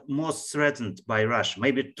are most threatened by Russia?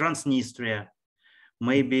 Maybe Transnistria,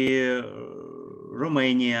 maybe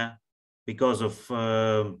Romania, because of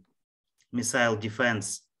missile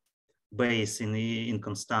defense base in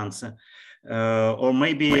Constanța, or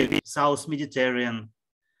maybe South Mediterranean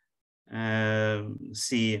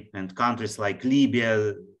Sea and countries like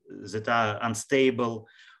Libya that are unstable,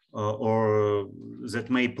 or that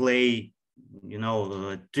may play,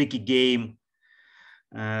 a tricky game.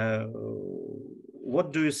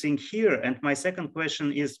 What do you think here? And my second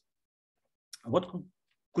question is, what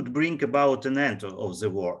could bring about an end of the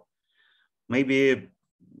war? Maybe,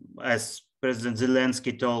 as President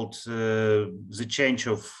Zelensky told, the change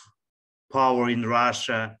of power in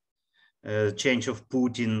Russia, change of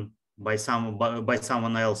Putin by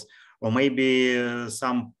someone else, or maybe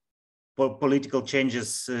some political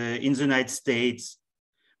changes in the United States,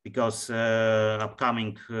 because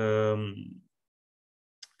upcoming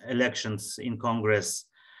elections in Congress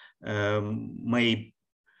may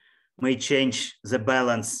change the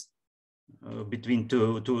balance between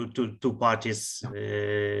two parties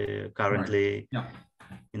currently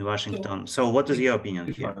in Washington. So what is your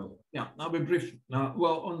opinion here? Yeah, I'll be brief.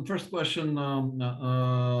 Well, on the first question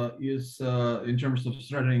is in terms of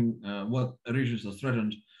threatening, what regions are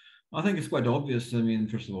threatened, I think it's quite obvious. I mean,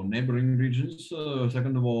 first of all, neighboring regions.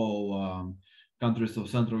 Second of all, countries of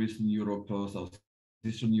Central Eastern Europe,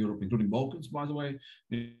 Southeastern Europe, including Balkans, by the way,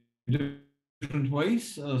 in different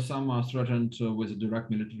ways. Some are threatened with a direct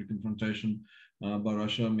military confrontation by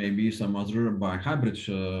Russia, maybe some other by hybrid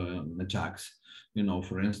attacks.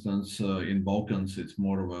 For instance, in Balkans, it's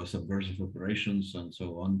more of a subversive operations and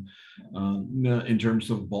so on. In terms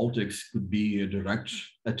of Baltics, it could be a direct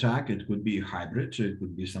attack. It could be hybrid. It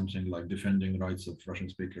could be something like defending rights of Russian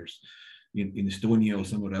speakers in Estonia or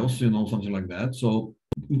somewhere else, something like that. So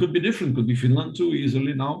it could be different. Could be Finland too,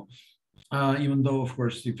 easily now. Even though, of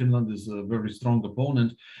course, Finland is a very strong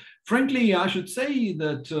opponent. Frankly, I should say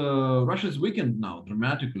that Russia is weakened now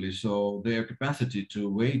dramatically, so their capacity to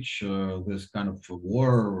wage this kind of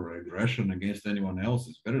war or aggression against anyone else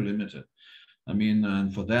is very limited. I mean,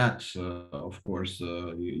 and for that, of course,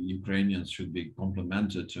 Ukrainians should be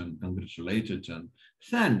complimented and congratulated and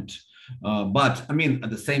thanked. But I mean,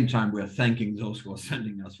 at the same time, we are thanking those who are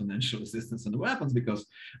sending us financial assistance and weapons, because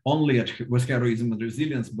only with heroism and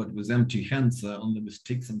resilience, but with empty hands, only with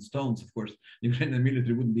sticks and stones, of course, the Ukrainian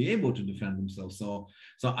military wouldn't be able to defend themselves. So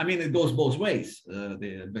I mean, it goes both ways.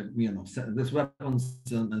 This weapons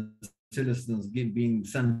and assistance being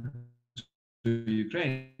sent to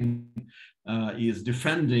Ukraine is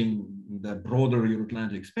defending the broader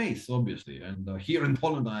Euro-Atlantic space, obviously. And here in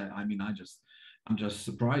Poland, I'm just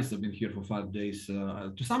surprised. I've been here for 5 days.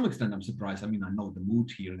 To some extent, I'm surprised. I mean, I know the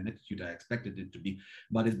mood here and the attitude I expected it to be,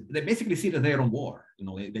 but they basically see that they're on war.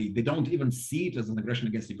 They don't even see it as an aggression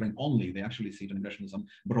against Ukraine only. They actually see it as an aggression in some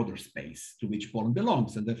broader space to which Poland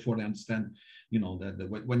belongs, and therefore they understand.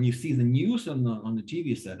 That when you see the news on the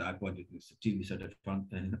TV set, I pointed this TV set at front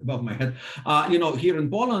above my head. Here in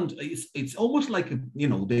Poland, it's almost like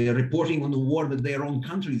they're reporting on the war that their own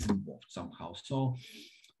country is involved somehow. So.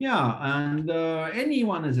 Yeah, and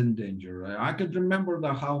anyone is in danger. I can remember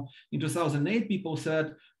how in 2008 people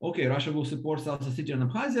said, okay, Russia will support South Ossetia and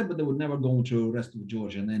Abkhazia, but they would never go to the rest of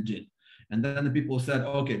Georgia, and they did. And then the people said,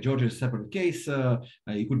 okay, Georgia is a separate case.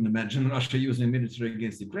 You couldn't imagine Russia using military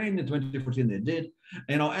against Ukraine. In 2014, they did.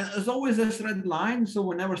 And there's always this red line. So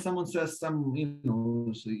whenever someone says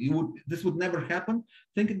this would never happen,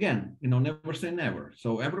 think again. Never say never.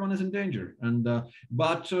 So everyone is in danger. And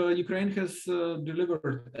but Ukraine has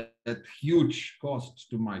delivered at huge cost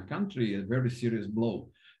to my country a very serious blow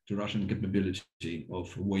Russian capability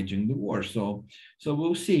of waging the war. So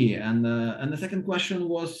we'll see. And the second question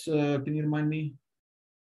was, can you remind me?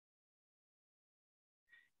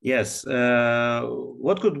 Yes.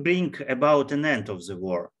 What could bring about an end of the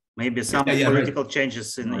war? Maybe some political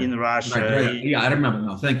changes in Russia. Right. Yeah, I remember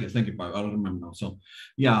now. Thank you, Pavel. I remember now. So,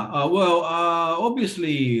 yeah, well,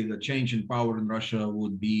 obviously, the change in power in Russia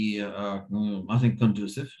would be, I think,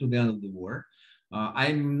 conducive to the end of the war.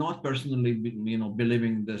 I'm not personally,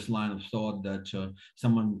 believing this line of thought that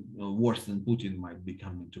someone worse than Putin might be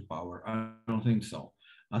coming to power. I don't think so.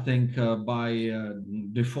 I think by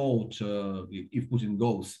default, if Putin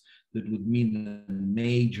goes, that would mean a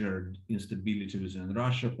major instability within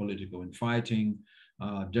Russia, political infighting,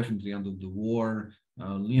 definitely end of the war,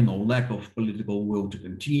 lack of political will to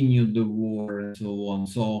continue the war and so on.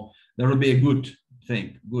 So there will be a good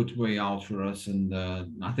way out for us. And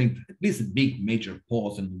I think at least a big major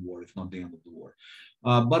pause in the war, if not the end of the war.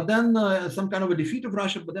 But then some kind of a defeat of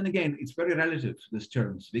Russia. But then again, it's very relative, this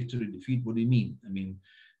terms, victory, defeat. What do you mean? I mean,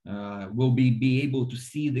 will we be able to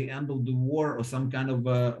see the end of the war or some kind of,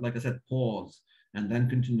 like I said, pause and then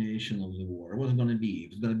continuation of the war? What's it going to be?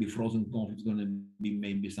 It's going to be frozen conflict. It's going to be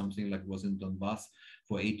maybe something like was in Donbass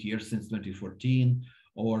for 8 years since 2014,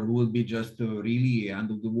 or will it be just really end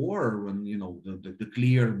of the war when the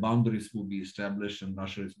clear boundaries will be established and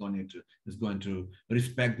Russia is going to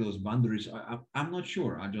respect those boundaries? I'm not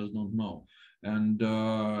sure. I just don't know. And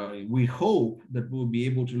we hope that we'll be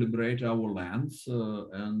able to liberate our lands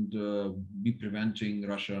and be preventing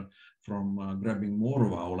Russia from grabbing more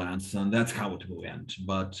of our lands, and that's how it will end.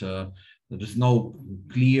 But there's no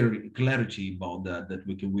clarity about that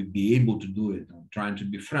we'd be able to do it. I'm trying to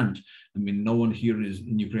be frank. I mean, no one here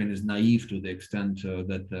in Ukraine is naive to the extent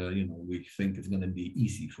that we think it's going to be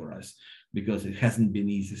easy for us, because it hasn't been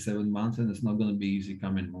easy 7 months, and it's not going to be easy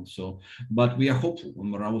coming months. So, but we are hopeful.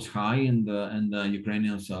 Morale is high, and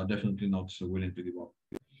Ukrainians are definitely not so willing to give up.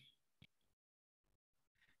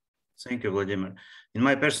 Thank you, Volodymyr. In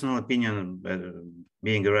my personal opinion,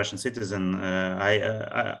 being a Russian citizen,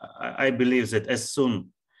 I believe that as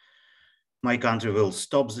soon my country will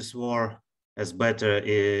stop this war, as better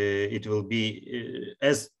it will be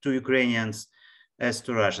as to Ukrainians as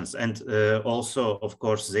to Russians. And also, of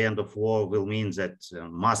course, the end of war will mean that,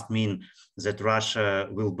 must mean that Russia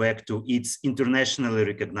will back to its internationally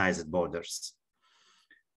recognized borders.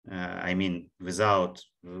 I mean, without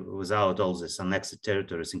all these annexed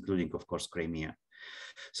territories, including, of course, Crimea.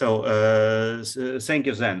 So thank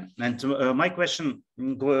you then. And my question,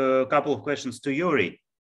 a couple of questions to Yury.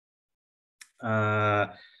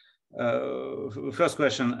 First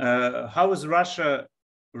question, how is Russia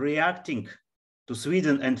reacting to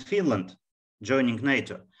Sweden and Finland joining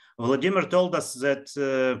NATO? Volodymyr told us that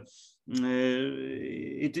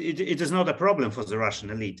it is not a problem for the Russian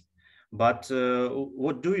elite. But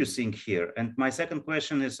what do you think here? And my second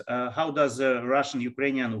question is, how does the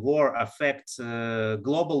Russian-Ukrainian war affect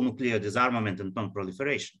global nuclear disarmament and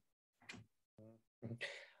non-proliferation?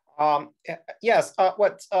 Yes,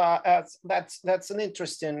 that's an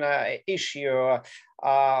interesting issue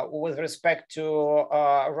with respect to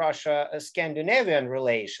Russia-Scandinavian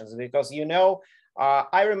relations, because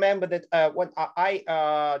I remember that when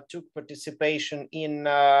I took participation in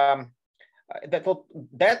that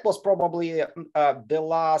was probably the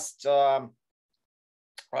last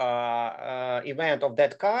event of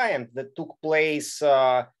that kind that took place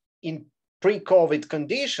in pre-COVID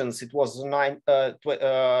conditions. It was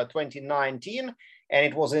 2019, and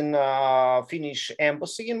it was in Finnish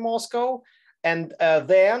embassy in Moscow. And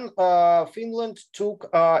then Finland took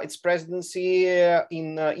its presidency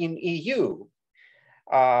in EU.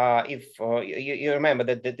 If you remember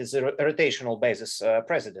that is a rotational basis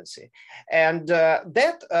presidency, and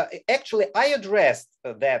that actually I addressed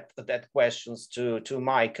that questions to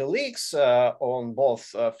my colleagues on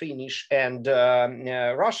both Finnish and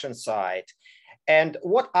Russian side, and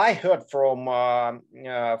what I heard from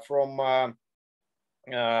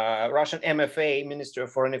Russian MFA, Ministry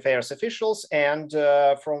of Foreign Affairs officials, and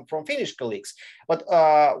from Finnish colleagues, but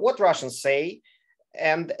what Russians say.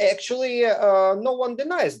 And actually, no one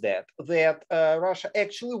denies that Russia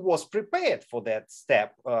actually was prepared for that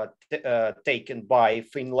step taken by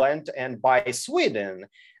Finland and by Sweden.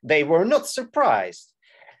 They were not surprised.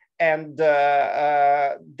 And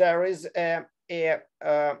there is a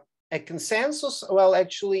consensus, well,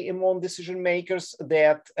 actually, among decision makers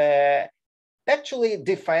that actually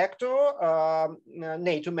de facto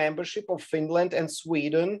NATO membership of Finland and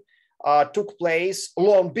Sweden took place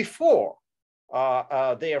long before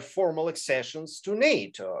their formal accessions to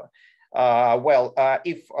NATO.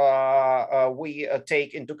 if we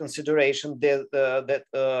take into consideration that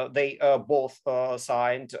they both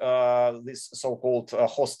signed this so-called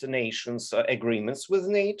host nations agreements with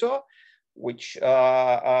NATO, which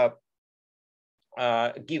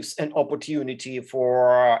gives an opportunity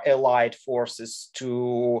for allied forces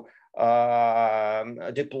to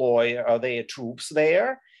deploy their troops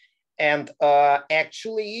there. And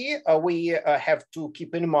actually, we have to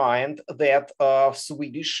keep in mind that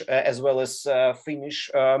Swedish as well as Finnish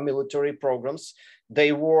military programs,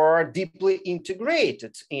 they were deeply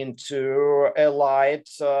integrated into allied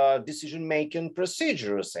decision-making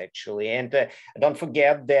procedures, actually. And don't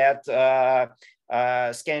forget that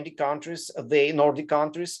Scandinavian countries, the Nordic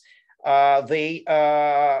countries, they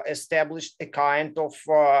established a kind of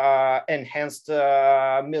enhanced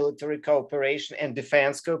military cooperation and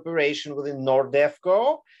defense cooperation within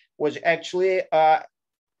NORDEFCO, which actually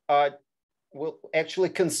will actually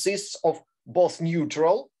consists of both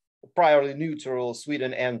neutral, primarily neutral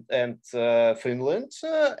Sweden and Finland,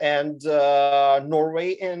 and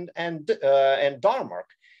Norway and Denmark.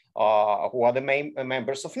 Who are the main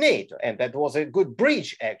members of NATO, and that was a good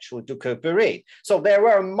bridge actually to cooperate. So there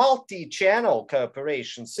were a multi-channel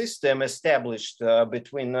cooperation system established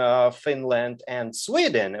between Finland and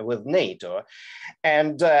Sweden with NATO,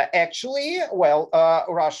 and actually, well,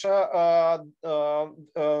 Russia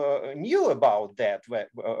knew about that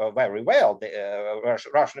very well. The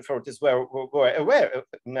Russian authorities were aware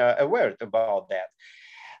about that.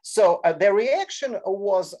 So the reaction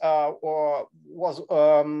was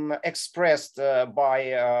expressed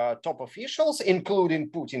by top officials, including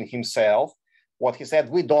Putin himself. What he said: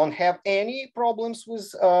 we don't have any problems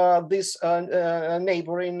with these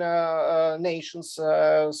neighboring nations,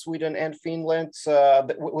 Sweden and Finland.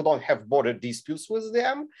 We don't have border disputes with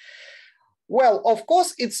them. Well, of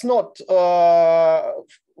course, it's not.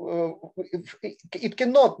 It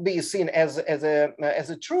cannot be seen as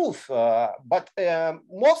a truth, but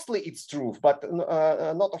mostly it's truth. But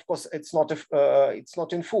not, of course, it's not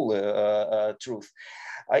in full truth.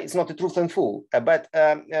 It's not a truth in full. But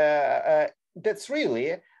that's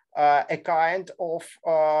really a kind of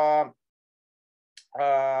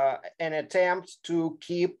an attempt to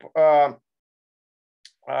keep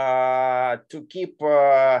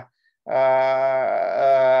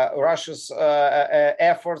Russia's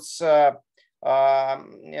efforts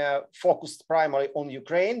focused primarily on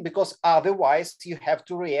Ukraine, because otherwise you have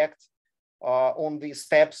to react on the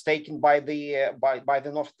steps taken by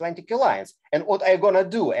the North Atlantic Alliance. And what are you gonna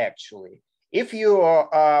do actually? If you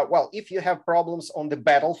if you have problems on the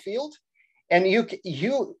battlefield, and you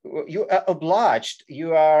are obliged,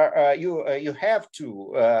 you have to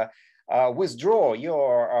withdraw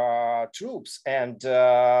your troops and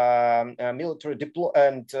military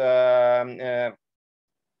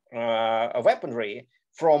weaponry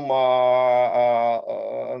from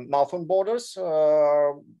northern borders,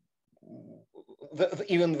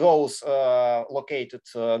 even those located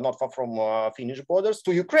not far from Finnish borders,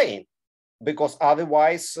 to Ukraine, because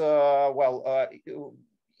otherwise,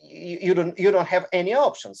 you don't have any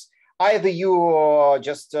options. Either you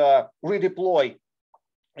just redeploy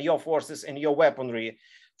your forces and your weaponry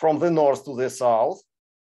from the north to the south,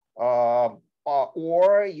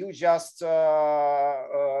 or you just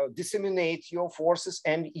disseminate your forces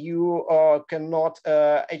and you cannot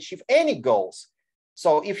achieve any goals.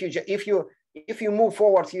 So if you move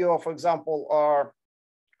forward your, for example,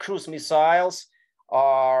 cruise missiles,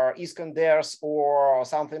 or Iskanders or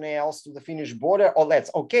something else to the Finnish border, oh, that's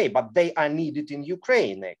okay, but they are needed in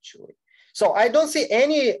Ukraine actually. So I don't see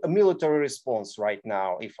any military response right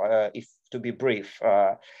now, if to be brief.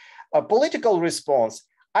 A political response,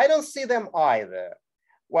 I don't see them either.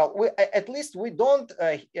 Well, at least we don't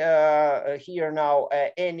hear now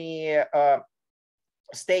any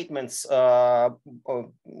statements that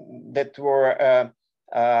were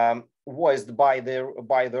voiced by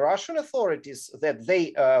the Russian authorities that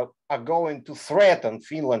they are going to threaten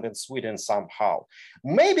Finland and Sweden somehow.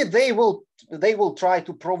 Maybe they will try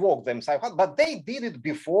to provoke them somehow, but they did it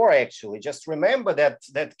before actually. Just remember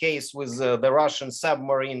that case with the Russian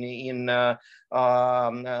submarine in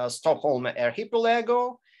Stockholm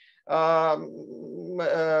archipelago.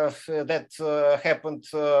 That happened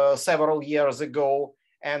several years ago,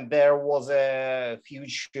 and there was a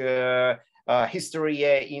huge history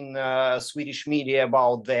in Swedish media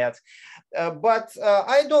about that. But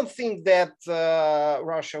I don't think that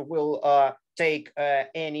Russia will take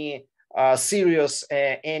any serious,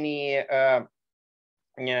 any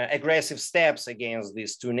aggressive steps against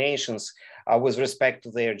these two nations with respect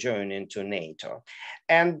to their joining into NATO.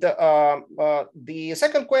 And the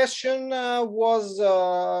second question was,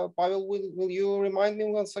 Pavel, will you remind me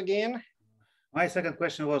once again? My second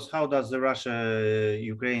question was, how does the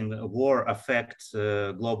Russia-Ukraine war affect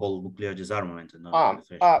global nuclear disarmament?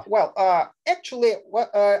 Actually,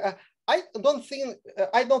 I don't think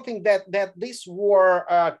that this war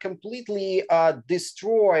completely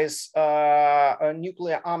destroys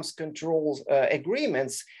nuclear arms control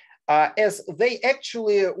agreements, as they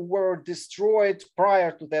actually were destroyed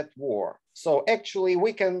prior to that war. So actually,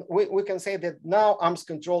 we can say that now arms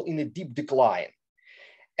control in a deep decline.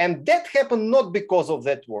 And that happened not because of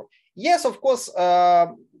that war. Yes, of course,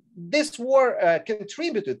 this war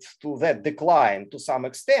contributed to that decline to some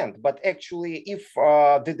extent, but actually if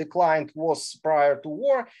the decline was prior to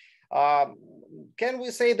war, can we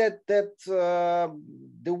say that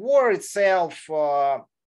the war itself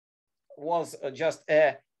was just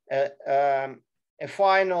a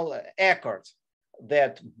final accord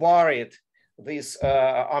that buried these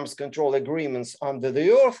arms control agreements under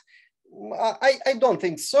the earth? I don't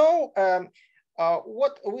think so.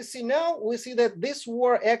 What we see now, we see that this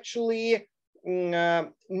war actually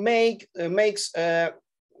makes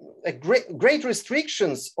great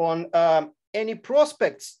restrictions on any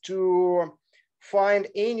prospects to find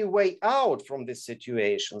any way out from this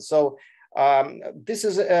situation. So this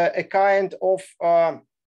is a kind of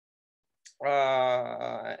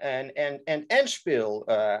an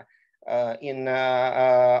Endspiel in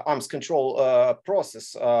arms control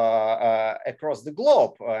process across the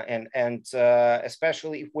globe, and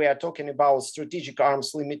especially if we are talking about strategic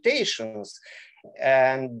arms limitations.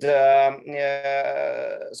 And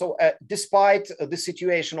so despite the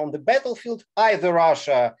situation on the battlefield, either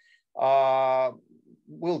Russia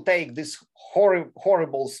will take this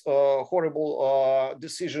horrible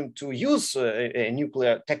decision to use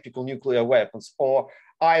tactical nuclear weapons, or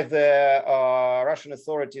either Russian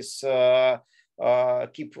authorities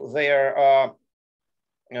keep their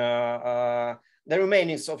the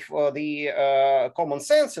remainings of the common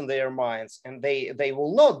sense in their minds, and they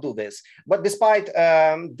will not do this. But despite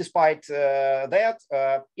that,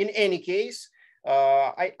 in any case,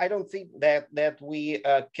 I don't think that we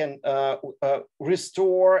can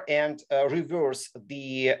restore and reverse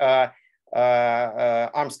the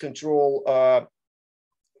arms control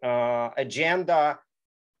agenda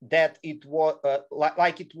that it was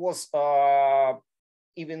like it was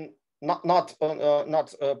even not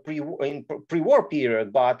pre-war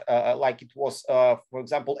period, but like it was, for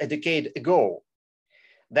example, a decade ago.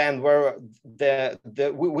 Then where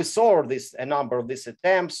we saw a number of these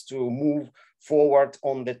attempts to move forward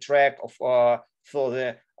on the track of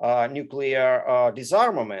further nuclear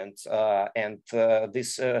disarmament, and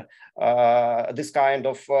this kind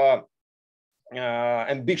of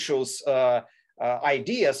ambitious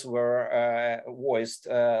ideas were voiced,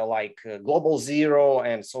 like Global Zero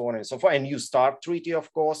and so on and so forth, and New START Treaty,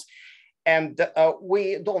 of course. And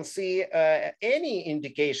we don't see any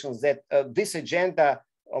indications that this agenda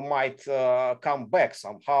might come back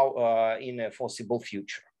somehow in a foreseeable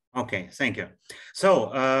future. Okay, thank you. So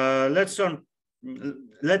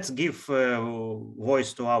let's give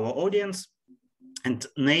voice to our audience. And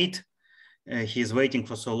Nate, he's waiting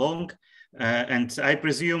for so long. And I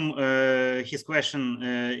presume his question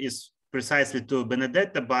is precisely to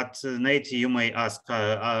Benedetta, but Nate, you may ask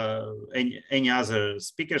any other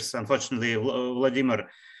speakers. Unfortunately, Volodymyr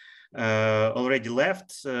already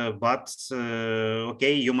left, but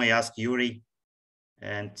okay, you may ask Yury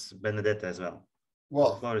and Benedetta as well.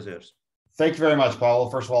 Well, the floor is yours. Thank you very much, Pavel.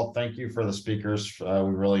 First of all, thank you for the speakers. We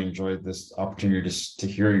really enjoyed this opportunity to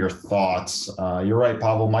hear your thoughts. You're right,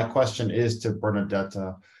 Pavel. My question is to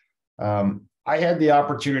Benedetta. I had the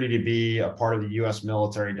opportunity to be a part of the U.S.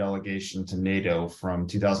 military delegation to NATO from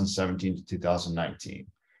 2017 to 2019.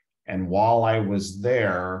 And while I was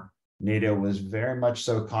there, NATO was very much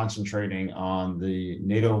so concentrating on the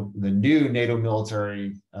new NATO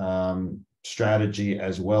military strategy,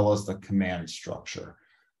 as well as the command structure.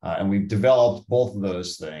 And we've developed both of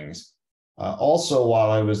those things. Also, while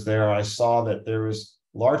I was there, I saw that there was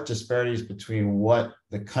large disparities between what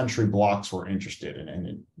the country blocs were interested in.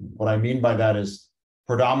 And what I mean by that is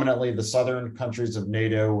predominantly the southern countries of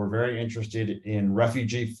NATO were very interested in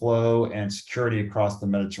refugee flow and security across the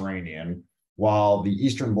Mediterranean, while the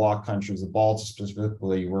Eastern Bloc countries, the Baltics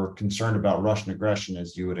specifically, were concerned about Russian aggression,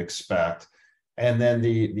 as you would expect. And then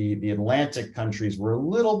the Atlantic countries were a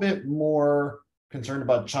little bit more concerned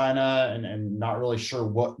about China and not really sure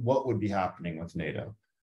what would be happening with NATO.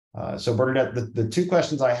 So Bernadette, the two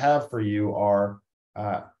questions I have for you are,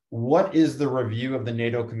 what is the review of the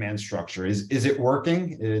NATO command structure? Is it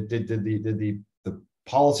working? Did the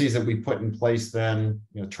policies that we put in place then,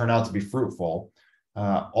 turn out to be fruitful?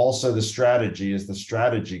 Also, the strategy, is the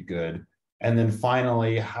strategy good? And then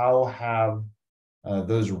finally, how have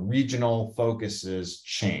those regional focuses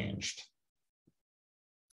changed?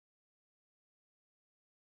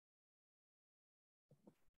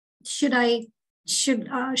 Should I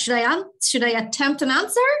attempt an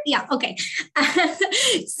answer? Yeah, okay.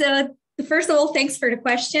 So first of all, thanks for the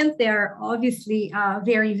questions. They are obviously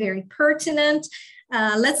very, very pertinent.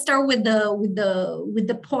 Let's start with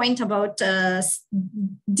the point about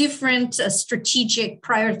different strategic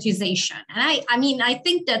prioritization. And I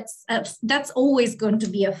think that's always going to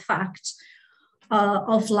be a fact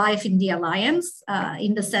of life in the alliance,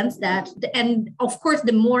 in the sense that, and of course,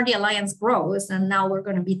 the more the alliance grows, and now we're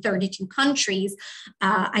going to be 32 countries,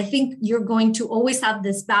 I think you're going to always have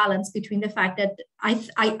this balance between the fact that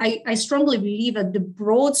I strongly believe at the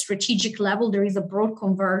broad strategic level, there is a broad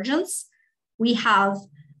convergence. We have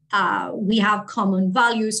common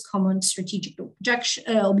values, common strategic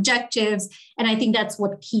objectives, and I think that's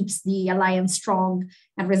what keeps the alliance strong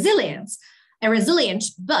and resilient.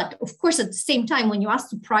 But of course, at the same time, when you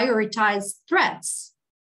ask to prioritize threats,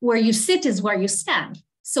 where you sit is where you stand.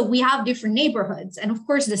 So we have different neighborhoods, and of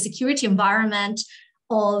course, the security environment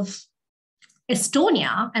of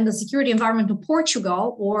Estonia and the security environment of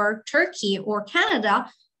Portugal or Turkey or Canada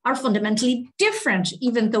are fundamentally different,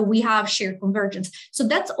 even though we have shared convergence. So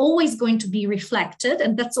that's always going to be reflected,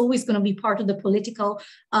 and that's always going to be part of the political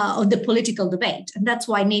debate. And that's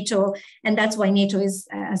why NATO is,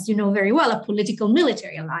 as you know very well, a political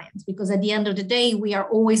military alliance, because at the end of the day, we are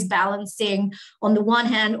always balancing, on the one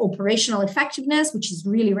hand, operational effectiveness, which is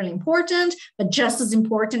really, really important, but just as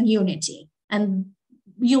important, unity. And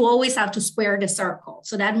you always have to square the circle.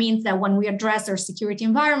 So that means that when we address our security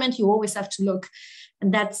environment, you always have to look.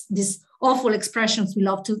 And that's this awful expressions we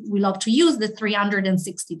love to use, the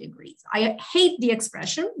 360 degrees. I hate the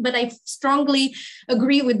expression, but I strongly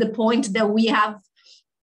agree with the point that we have.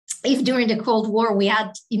 If during the Cold War we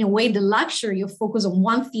had, in a way, the luxury of focus on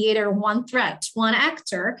one theater, one threat, one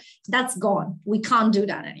actor, that's gone. We can't do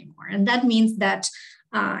that anymore. And that means that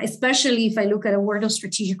especially if I look at a world of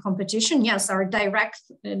strategic competition, yes,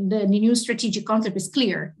 the new strategic concept is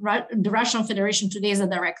clear. Right? The Russian Federation today is a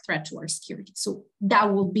direct threat to our security. So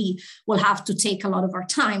that will have to take a lot of our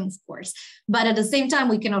time, of course. But at the same time,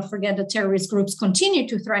 we cannot forget that terrorist groups continue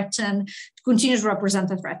to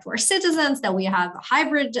represent a threat to our citizens, that we have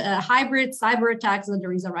hybrid cyber attacks, that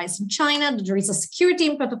there is a rise in China, that there is a security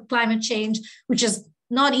impact of climate change, which is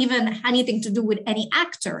not even anything to do with any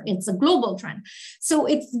actor. It's a global trend. So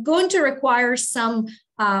it's going to require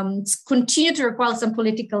continue to require some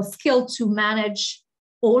political skill to manage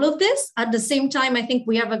all of this. At the same time, I think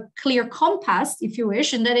we have a clear compass, if you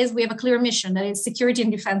wish, and that is we have a clear mission, that is security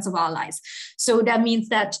and defense of allies. So that means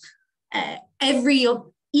that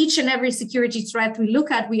each and every security threat we look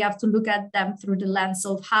at, we have to look at them through the lens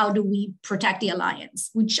of how do we protect the alliance,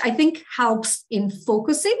 which I think helps in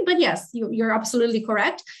focusing. But yes, you're absolutely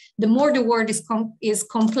correct. The more the world is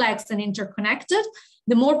complex and interconnected,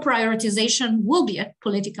 the more prioritization will be a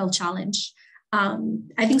political challenge.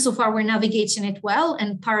 I think so far we're navigating it well.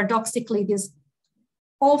 And paradoxically, this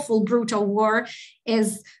awful, brutal war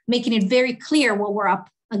is making it very clear what we're up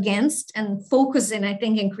against and focusing, I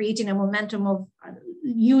think, and creating a momentum of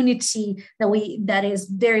unity that is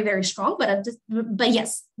very, very strong. But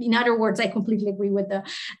yes, in other words, I completely agree with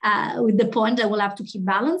the point that we'll have to keep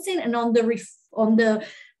balancing. And on the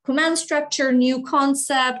command structure, new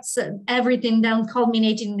concepts, everything down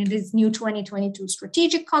culminating in this new 2022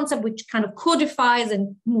 strategic concept, which kind of codifies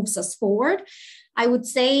and moves us forward. I would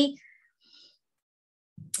say,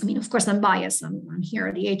 of course, I'm biased. I'm here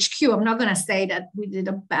at the HQ. I'm not going to say that we did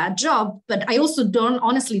a bad job, but I also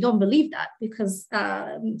honestly don't believe that, because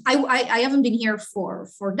I haven't been here for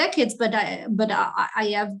decades, but I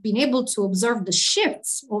have been able to observe the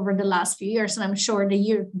shifts over the last few years. And I'm sure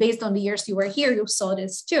based on the years you were here, you saw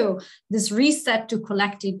this too. This reset to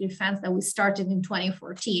collective defense that we started in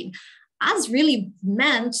 2014 has really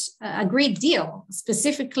meant a great deal,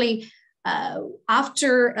 specifically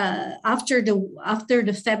after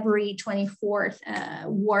the February 24th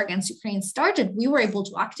war against Ukraine started. We were able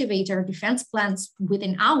to activate our defense plans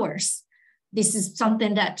within hours. This is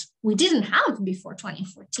something that we didn't have before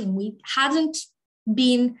 2014. We hadn't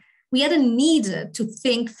needed to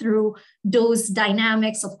think through those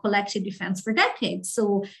dynamics of collective defense for decades.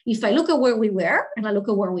 So if I look at where we were and I look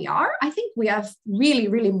at where we are, I think we have really,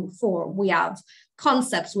 really moved forward. We have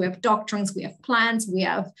concepts, we have doctrines, we have plans, we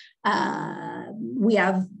have we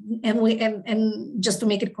have, and just to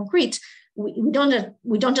make it concrete, we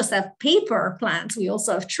don't just have paper plans. We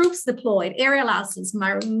also have troops deployed, aerial assets,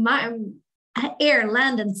 air,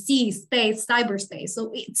 land, and sea, space, cyberspace.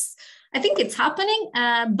 So I think it's happening,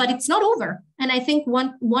 but it's not over. And I think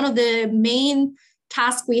one of the main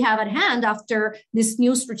tasks we have at hand after this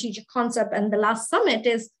new strategic concept and the last summit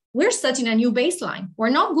is we're setting a new baseline. We're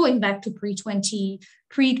not going back to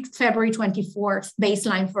pre-February 24th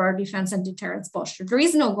baseline for our defense and deterrence posture. There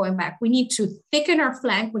is no going back. We need to thicken our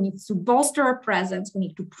flank. We need to bolster our presence. We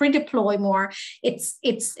need to pre-deploy more. It's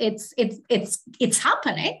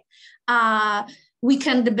happening. We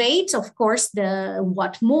can debate, of course, the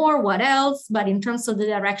what more, what else, but in terms of the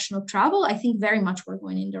direction of travel, I think very much we're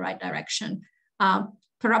going in the right direction.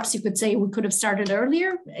 Perhaps you could say we could have started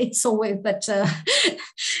earlier. It's always, but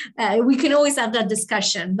we can always have that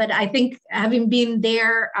discussion. But I think having been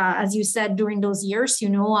there, as you said, during those years, you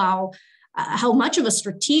know how much of a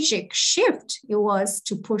strategic shift it was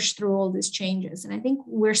to push through all these changes. And I think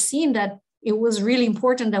we're seeing that it was really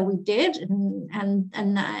important that we did, and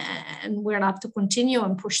we're allowed to continue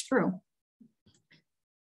and push through.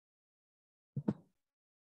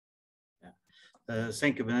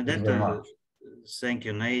 Thank you, Benedetta. Thank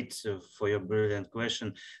you, Nate, for your brilliant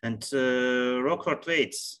question. And Rockford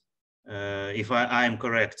waits, if I am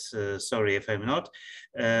correct, sorry if I'm not.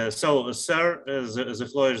 So, sir, the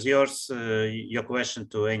floor is yours, your question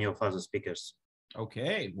to any of other speakers.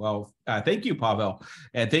 Okay, well, thank you, Pavel.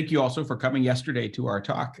 And thank you also for coming yesterday to our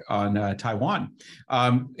talk on Taiwan.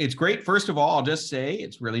 It's great. First of all, I'll just say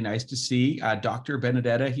it's really nice to see Dr.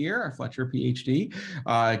 Benedetta here, our Fletcher PhD.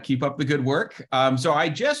 Keep up the good work.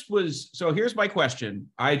 So here's my question.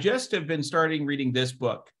 I just have been starting reading this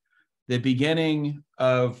book, The Beginning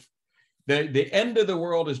of, the End of the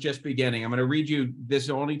World is Just Beginning. I'm going to read you, this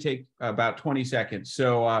will only take about 20 seconds.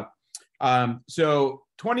 So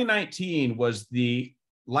 2019 was the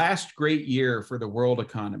last great year for the world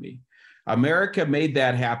economy. America made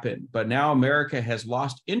that happen, but now America has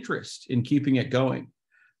lost interest in keeping it going.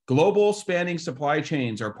 Global spanning supply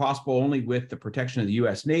chains are possible only with the protection of the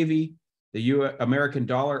US Navy. The American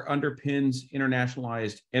dollar underpins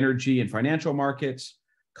internationalized energy and financial markets.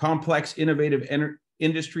 Complex, innovative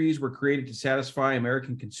industries were created to satisfy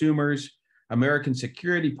American consumers. American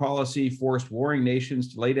security policy forced warring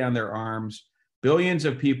nations to lay down their arms. Billions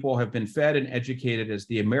of people have been fed and educated as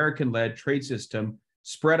the American-led trade system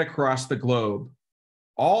spread across the globe.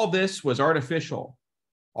 All this was artificial.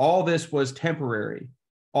 All this was temporary.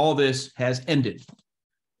 All this has ended.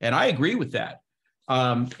 And I agree with that.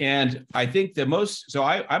 And I think I'm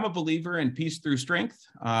a believer in peace through strength.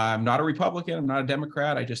 I'm not a Republican. I'm not a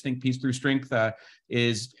Democrat. I just think peace through strength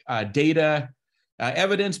is data,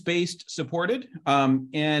 evidence-based supported.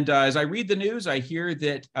 As I read the news, I hear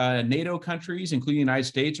that NATO countries, including the United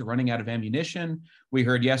States, are running out of ammunition. We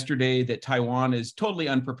heard yesterday that Taiwan is totally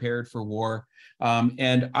unprepared for war.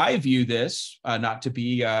 And I view this, not to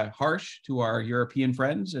be harsh to our European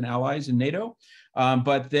friends and allies in NATO,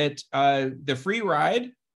 but that the free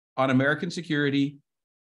ride on American security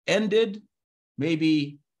ended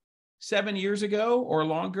maybe 7 years ago or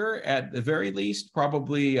longer, at the very least,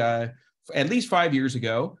 probably at least 5 years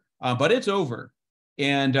ago, but it's over.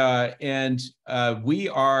 And we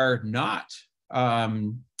are not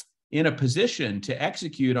in a position to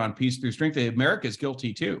execute on peace through strength. America is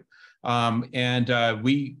guilty too.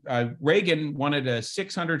 Reagan wanted a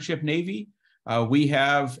 600 ship Navy. We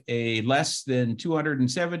have a less than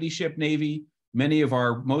 270 ship Navy. Many of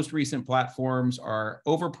our most recent platforms are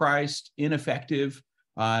overpriced, ineffective,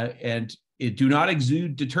 and do not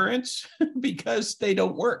exude deterrence because they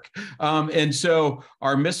don't work. And so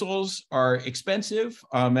our missiles are expensive.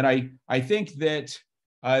 And I think that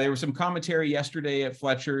there was some commentary yesterday at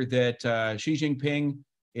Fletcher that Xi Jinping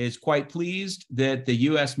is quite pleased that the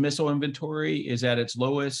US missile inventory is at its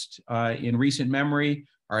lowest in recent memory.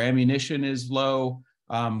 Our ammunition is low.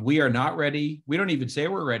 We are not ready. We don't even say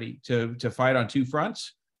we're ready to fight on two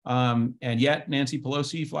fronts. And yet Nancy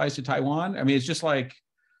Pelosi flies to Taiwan. I mean, it's just like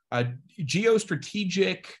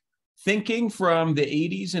geostrategic thinking from the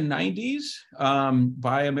 80s and 90s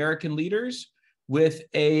by American leaders with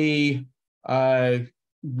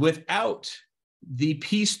without the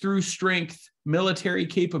peace through strength military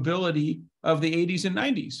capability of the 80s and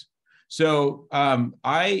 90s. So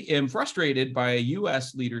I am frustrated by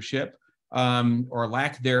US leadership or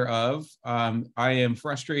lack thereof. I am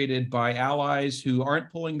frustrated by allies who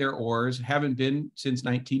aren't pulling their oars, haven't been since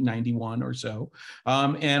 1991 or so.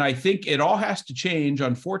 And I think it all has to change,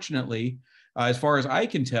 unfortunately, as far as I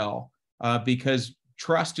can tell, because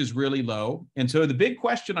trust is really low. And so the big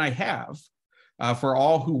question I have for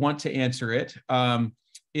all who want to answer it,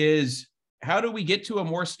 is how do we get to a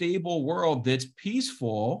more stable world that's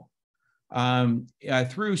peaceful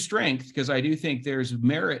through strength? Because I do think there's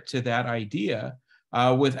merit to that idea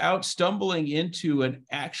without stumbling into an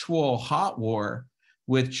actual hot war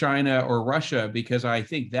with China or Russia, because I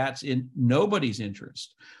think that's in nobody's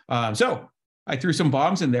interest. So I threw some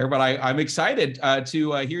bombs in there, but I'm excited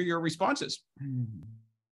to hear your responses.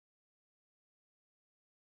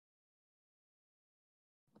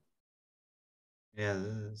 Yeah,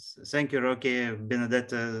 thank you, Rocky.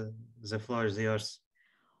 Benedetta, the floor is yours.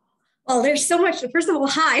 Well, there's so much. First of all,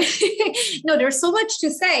 hi. No, there's so much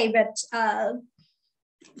to say, but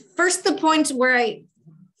first the point where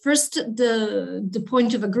the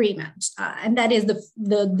point of agreement, and that is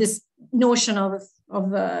this notion of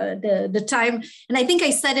the time. And I think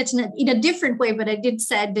I said it in a different way, but I did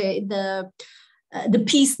say the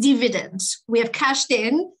peace dividend. We have cashed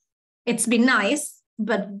in. It's been nice,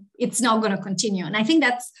 but it's not going to continue. And I think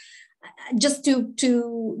that's just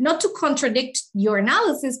to not to contradict your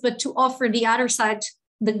analysis, but to offer the other side,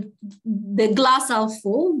 the glass half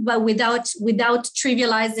full, but without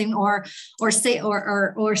trivializing or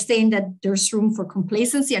saying that there's room for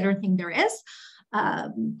complacency. I don't think there is.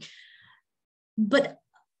 But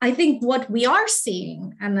I think what we are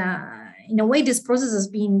seeing, and in a way this process has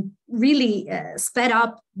been really sped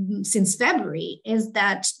up since February, is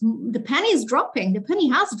that the penny is dropping. The penny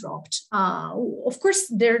has dropped. Of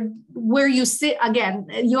course, where you sit, again,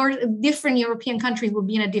 your different European countries will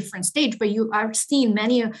be in a different stage, but you are seeing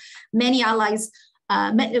many allies,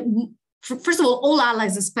 first of all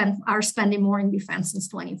allies are spending more in defense since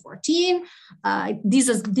 2014.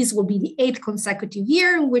 This will be the 8th consecutive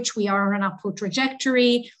year in which we are on an upward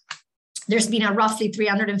trajectory. There's been a roughly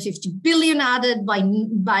 350 billion added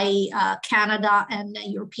by Canada and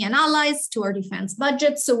European allies to our defense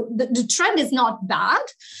budget. So the trend is not bad.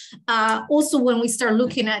 Also, when we start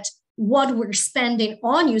looking at what we're spending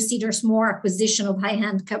on, you see there's more acquisition of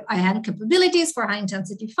high-end capabilities for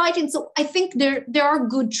high-intensity fighting. So I think there are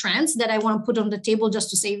good trends that I want to put on the table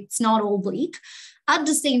just to say it's not all bleak. At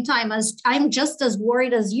the same time, as I'm just as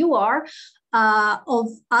worried as you are of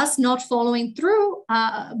us not following through,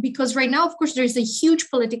 because right now, of course, there's a huge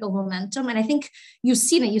political momentum. And I think you've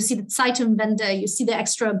seen it. You see the Zeitenwende, you see the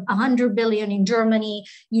extra 100 billion in Germany.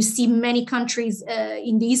 You see many countries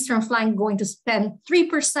in the Eastern flank going to spend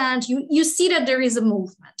 3%. You see that there is a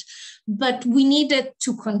movement. But we need it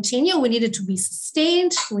to continue. We need it to be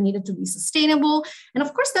sustained. We need it to be sustainable. And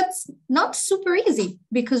of course, that's not super easy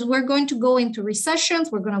because we're going to go into recessions.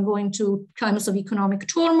 We're going to go into times of economic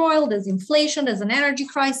turmoil. There's inflation. There's an energy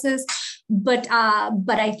crisis. But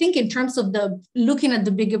I think in terms of looking at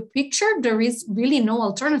the bigger picture, there is really no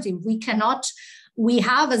alternative. We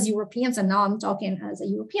have as Europeans, and now I'm talking as a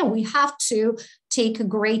European, we have to take a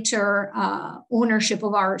greater ownership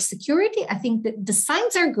of our security. I think that the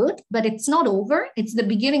signs are good, but it's not over. It's the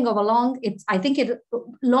beginning of a long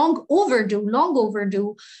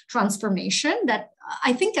overdue transformation that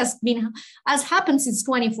I think has happened since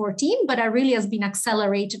 2014, but really has been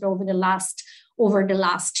accelerated over the last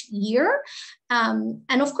year.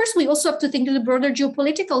 And of course, we also have to think of the broader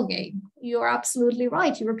geopolitical game. You're absolutely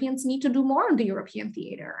right. Europeans need to do more on the European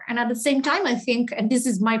theater. And at the same time, I think, and this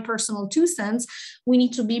is my personal 2 cents, we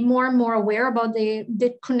need to be more and more aware about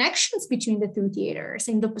the connections between the 2 theaters,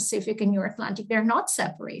 Indo-Pacific and Euro-Atlantic. They're not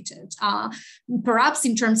separated. Perhaps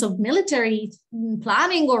in terms of military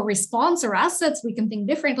planning or response or assets, we can think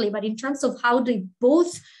differently. But in terms of how they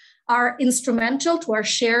both are instrumental to our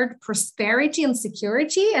shared prosperity and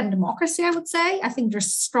security and democracy, I would say. I think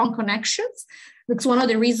there's strong connections. That's one of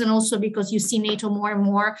the reasons also because you see NATO more and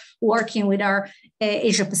more working with our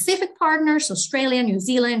Asia-Pacific partners, Australia, New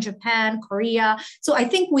Zealand, Japan, Korea. So I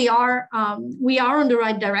think we are on the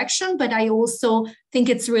right direction, but I also think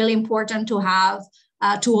it's really important to have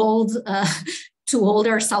to hold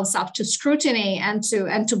ourselves up to scrutiny and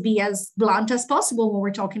to be as blunt as possible when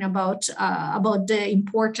we're talking about the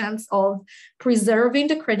importance of preserving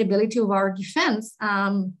the credibility of our defense,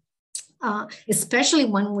 especially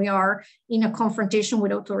when we are in a confrontation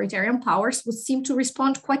with authoritarian powers, which seem to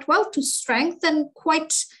respond quite well to strength and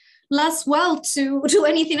quite less well to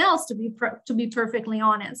anything else, to be perfectly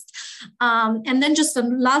honest. And then just a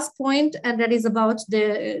last point, and that is about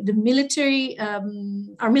the military,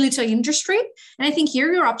 our military industry. And I think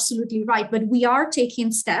here you're absolutely right, but we are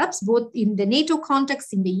taking steps both in the NATO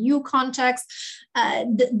context, in the EU context.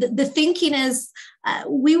 The thinking is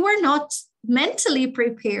we were not mentally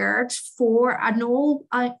prepared for an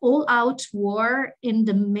all-out war in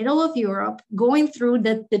the middle of Europe, going through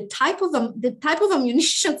the type of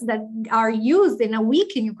ammunitions that are used in a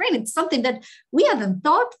week in Ukraine. It's something that we haven't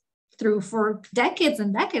thought through for decades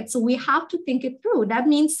and decades. So we have to think it through. That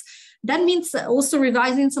means also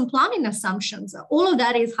revising some planning assumptions. All of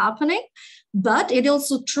that is happening, but it is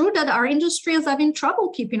also true that our industry is having trouble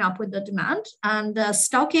keeping up with the demand, and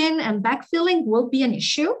stocking and backfilling will be an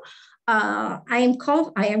issue. I am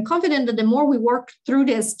confident that the more we work through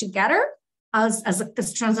this together as a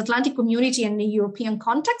transatlantic community in the European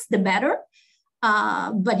context, the better.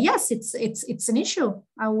 But yes, it's an issue.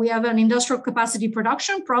 We have an industrial capacity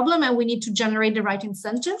production problem, and we need to generate the right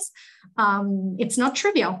incentives. It's not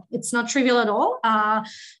trivial. It's not trivial at all.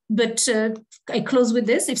 But I close with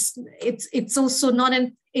this. It's also not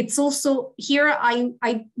an. It's also here.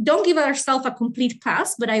 I don't give ourselves a complete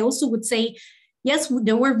pass, but I also would say, yes,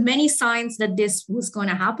 there were many signs that this was going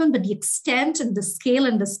to happen, but the extent and the scale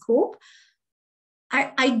and the scope,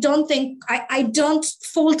 I don't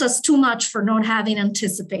fault us too much for not having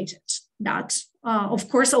anticipated that. Of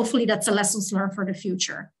course, hopefully that's a lessons learned for the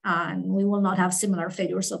future, and we will not have similar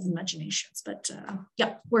failures of imaginations, but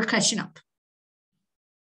yeah, we're catching up.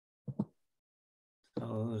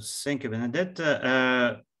 Thank you,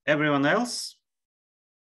 Benedetta. Everyone else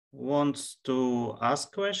wants to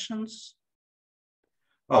ask questions?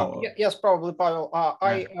 Yes, probably, Pavel.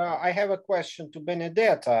 I have a question to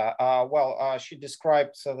Benedetta. She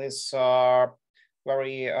described this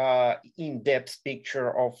very in-depth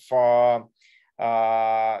picture of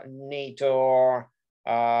NATO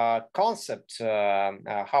concept,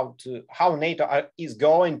 how NATO is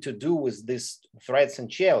going to do with these threats and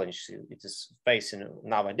challenges it is facing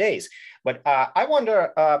nowadays. But I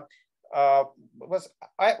wonder. I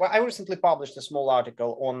recently published a small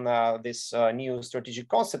article on this new strategic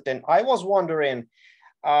concept, and I was wondering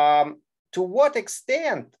to what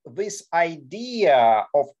extent this idea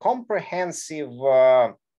of comprehensive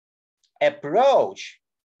approach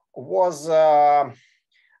was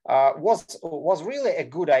really a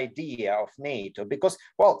good idea of NATO, because,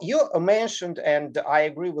 well, you mentioned, and I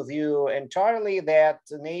agree with you entirely, that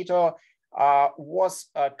NATO was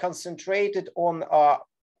concentrated on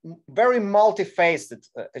very multifaceted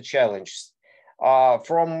challenges,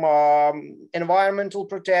 from environmental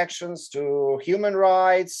protections to human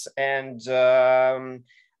rights and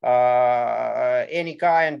any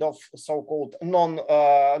kind of so-called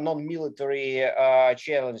non-military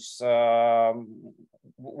challenge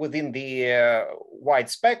within the wide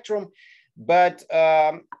spectrum. But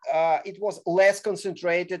it was less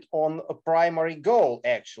concentrated on a primary goal,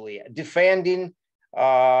 actually, defending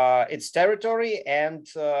its territory and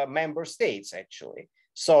member states, actually.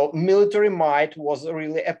 So military might was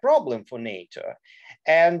really a problem for NATO.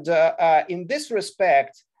 And in this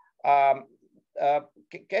respect, can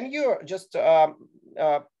you just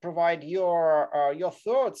provide your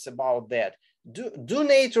thoughts about that? Do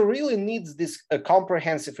NATO really needs this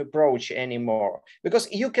comprehensive approach anymore? Because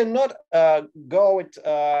you cannot go it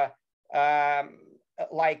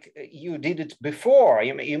like you did it before.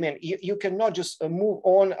 You cannot just move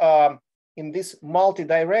on in this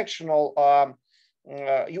multi-directional.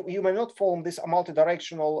 You may not follow this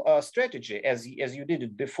multi-directional strategy as you did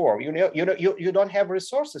it before. You don't have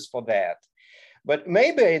resources for that. But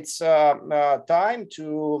maybe it's time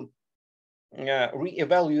to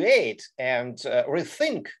reevaluate and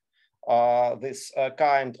rethink this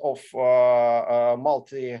kind of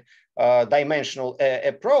multi-dimensional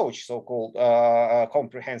approach, so-called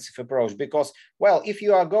comprehensive approach. Because, well, if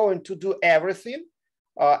you are going to do everything,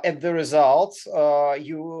 at the results,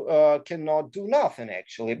 you cannot do nothing,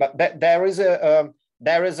 actually. But there is a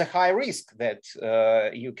high risk that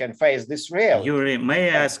you can face this reality. Yury, may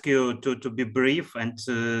I ask you to be brief and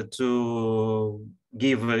to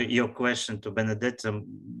give your question to Benedetta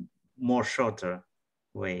more shorter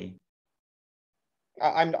way?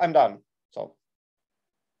 I'm done. So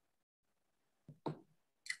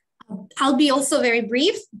I'll be also very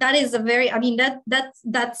brief. That is a very,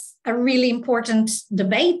 that's a really important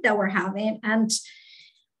debate that we're having. And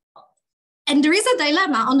there is a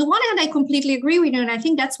dilemma. On the one hand, I completely agree with you, and I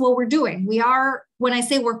think that's what we're doing. We are, when I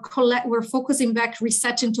say we're focusing back,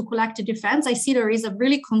 resetting to collective defense, I see there is a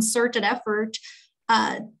really concerted effort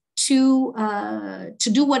to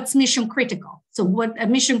do what's mission critical. So what a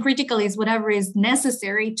mission critical is whatever is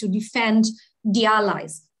necessary to defend the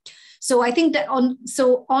allies. So I think that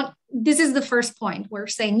this is the first point. We're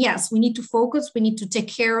saying, yes, we need to focus, we need to take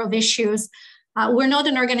care of issues. We're not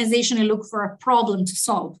an organization who look for a problem to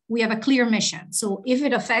solve. We have a clear mission. So if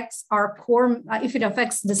it affects our core, if it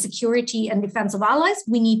affects the security and defense of allies,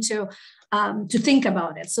 we need to to think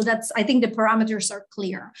about it. So that's, I think the parameters are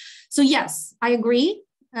clear. So yes, I agree,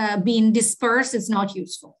 being dispersed is not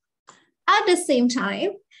useful. At the same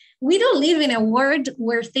time, we don't live in a world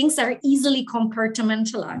where things are easily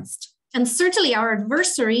compartmentalized. And certainly our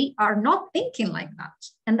adversary are not thinking like that.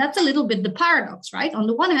 And that's a little bit the paradox, right? On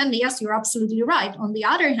the one hand, yes, you're absolutely right. On the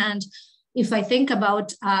other hand, if I think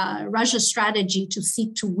about Russia's strategy to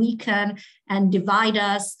seek to weaken and divide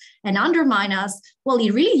us and undermine us, well,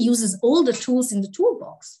 it really uses all the tools in the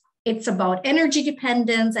toolbox. It's about energy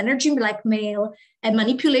dependence, energy blackmail, and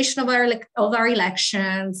manipulation of our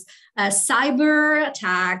elections, cyber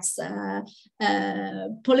attacks,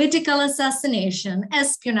 political assassination,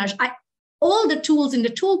 espionage, all the tools in the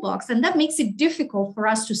toolbox. And that makes it difficult for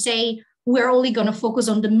us to say we're only going to focus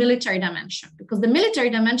on the military dimension, because the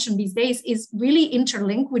military dimension these days is really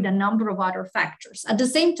interlinked with a number of other factors. At the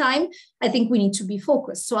same time, I think we need to be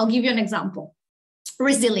focused. So I'll give you an example.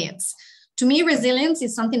 Resilience. To me, resilience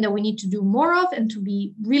is something that we need to do more of and to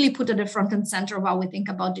be really put at the front and center of how we think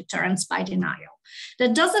about deterrence by denial.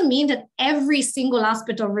 That doesn't mean that every single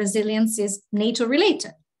aspect of resilience is NATO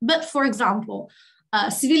related. But for example,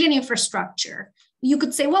 civilian infrastructure. You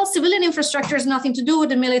could say, well, civilian infrastructure has nothing to do with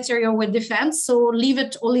the military or with defense, so leave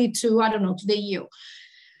it only to, I don't know, to the EU.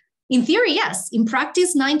 In theory, yes. In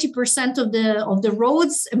practice, 90% of the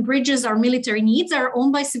roads and bridges our military needs are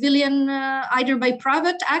owned by civilian, either by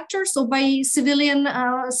private actors or by civilian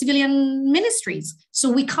ministries. So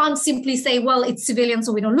we can't simply say, well, it's civilian,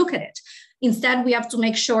 so we don't look at it. Instead, we have to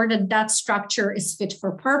make sure that that structure is fit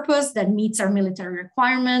for purpose, that meets our military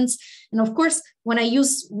requirements. And of course, when I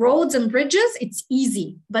use roads and bridges, it's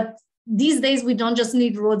easy. But these days, we don't just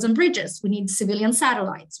need roads and bridges. We need civilian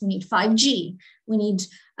satellites. We need 5G. We need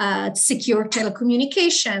secure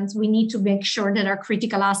telecommunications. We need to make sure that our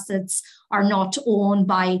critical assets are not owned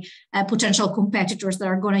by potential competitors that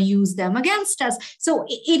are going to use them against us. So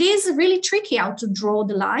it is really tricky how to draw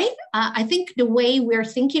the line. I think the way we're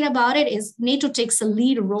thinking about it is NATO takes a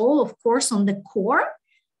lead role, of course, on the core,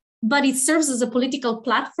 but it serves as a political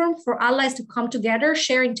platform for allies to come together,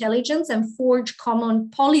 share intelligence, and forge common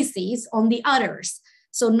policies on the others.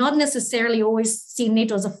 So not necessarily always seeing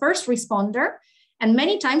NATO as a first responder, and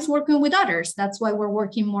many times working with others. That's why we're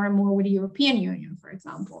working more and more with the European Union, for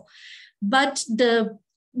example. But the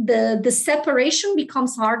separation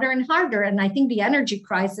becomes harder and harder. And I think the energy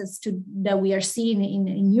crisis that we are seeing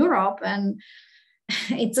in Europe, and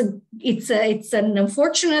it's an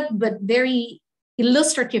unfortunate but very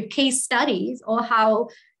illustrative case studies of how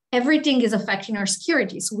everything is affecting our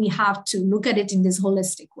security. So we have to look at it in this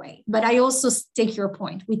holistic way. But I also take your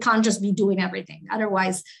point. We can't just be doing everything.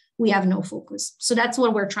 Otherwise, we have no focus. So that's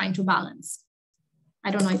what we're trying to balance.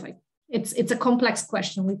 I don't know if it's a complex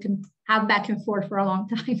question. We can have back and forth for a long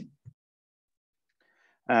time.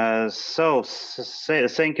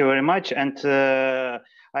 Thank you very much. And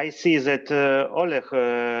I see that Oleg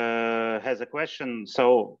has a question.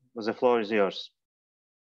 So the floor is yours.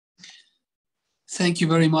 Thank you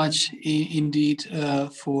very much indeed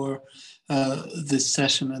for this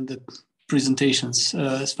session and the presentations.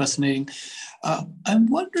 It's fascinating. I'm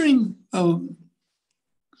wondering to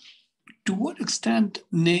what extent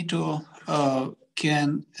NATO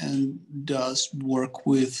can and does work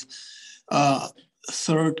with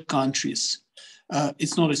third countries.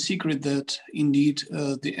 It's not a secret that indeed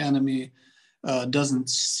the enemy doesn't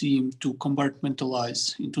seem to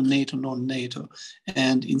compartmentalize into NATO, non-NATO,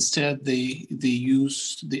 and instead they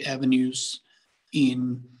use the avenues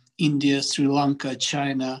in India, Sri Lanka,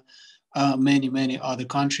 China, many other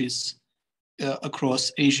countries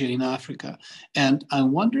across Asia and Africa. And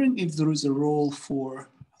I'm wondering if there is a role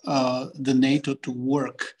for the NATO to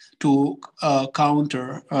work to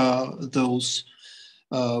counter those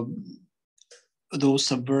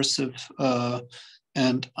subversive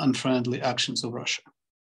and unfriendly actions of Russia.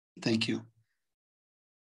 Thank you.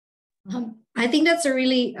 I think that's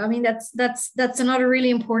that's another really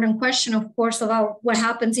important question, of course, about what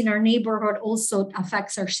happens in our neighborhood also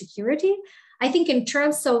affects our security. I think in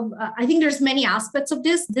terms of, I think there's many aspects of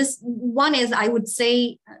this. This one is, I would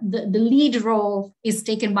say, the lead role is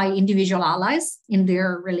taken by individual allies in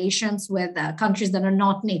their relations with countries that are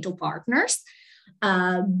not NATO partners.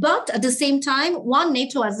 But at the same time,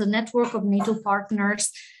 NATO has a network of NATO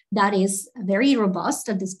partners that is very robust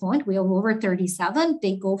at this point. We have over 37.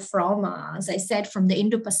 They go from, as I said, from the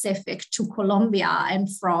Indo-Pacific to Colombia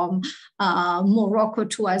and from Morocco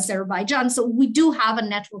to Azerbaijan. So we do have a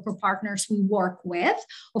network of partners we work with.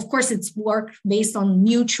 Of course, it's work based on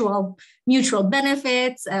mutual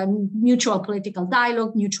benefits, mutual political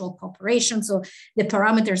dialogue, mutual cooperation. So the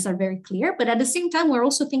parameters are very clear. But at the same time, we're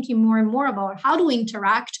also thinking more and more about how do we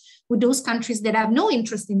interact with those countries that have no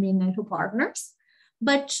interest in being NATO partners,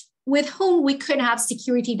 but with whom we could have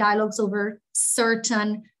security dialogues over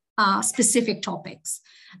certain specific topics,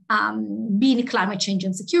 be it climate change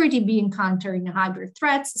and security, be in countering hybrid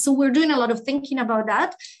threats. So we're doing a lot of thinking about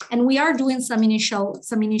that, and we are doing some initial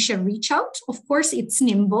reach out. Of course, it's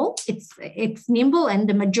nimble. It's nimble, and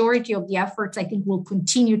the majority of the efforts, I think, will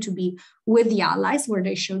continue to be with the allies where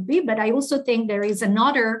they should be. But I also think there is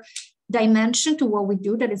another dimension to what we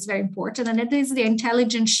do that is very important, and it is the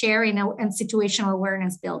intelligence sharing and situational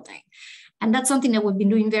awareness building. And that's something that we've been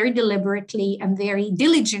doing very deliberately and very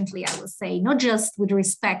diligently, I would say, not just with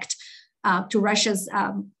respect to Russia's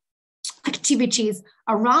activities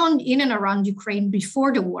in and around Ukraine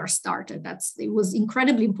before the war started. It was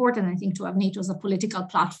incredibly important, I think, to have NATO as a political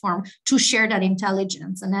platform to share that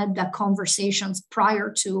intelligence and have that conversations prior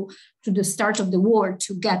to the start of the war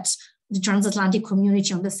to get the transatlantic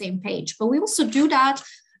community on the same page. But we also do that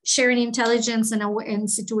sharing intelligence and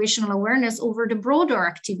situational awareness over the broader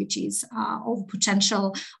activities of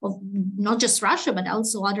potential of not just Russia, but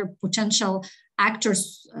also other potential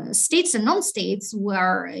actors, states and non-states who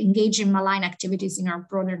are engaged in malign activities in our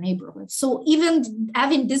broader neighborhood. So even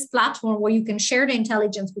having this platform where you can share the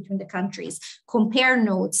intelligence between the countries, compare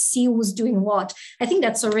notes, see who's doing what, I think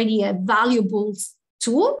that's already a valuable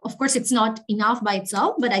tool. Of course, it's not enough by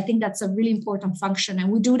itself, but I think that's a really important function.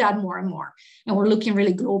 And we do that more and more. And we're looking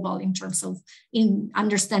really global in terms of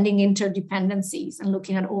understanding interdependencies and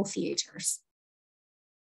looking at all theaters.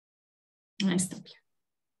 And I stop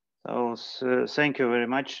here. So thank you very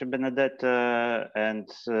much, Benedetta. And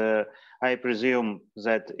I presume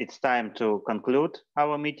that it's time to conclude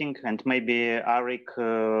our meeting. And maybe Arik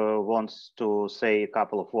wants to say a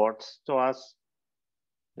couple of words to us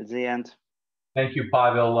at the end. Thank you,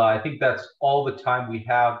 Pavel. I think that's all the time we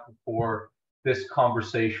have for this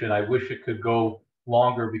conversation. I wish it could go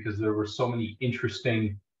longer because there were so many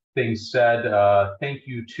interesting things said. Thank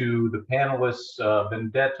you to the panelists,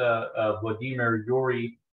 Benedetta, Volodymyr,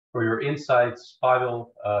 Yury, for your insights.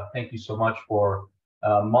 Pavel, thank you so much for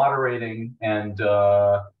moderating, and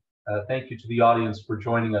thank you to the audience for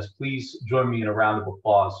joining us. Please join me in a round of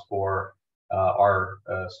applause for our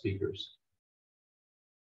speakers.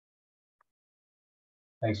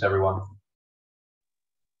 Thanks, everyone.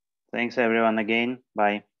 Thanks, everyone, again.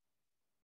 Bye.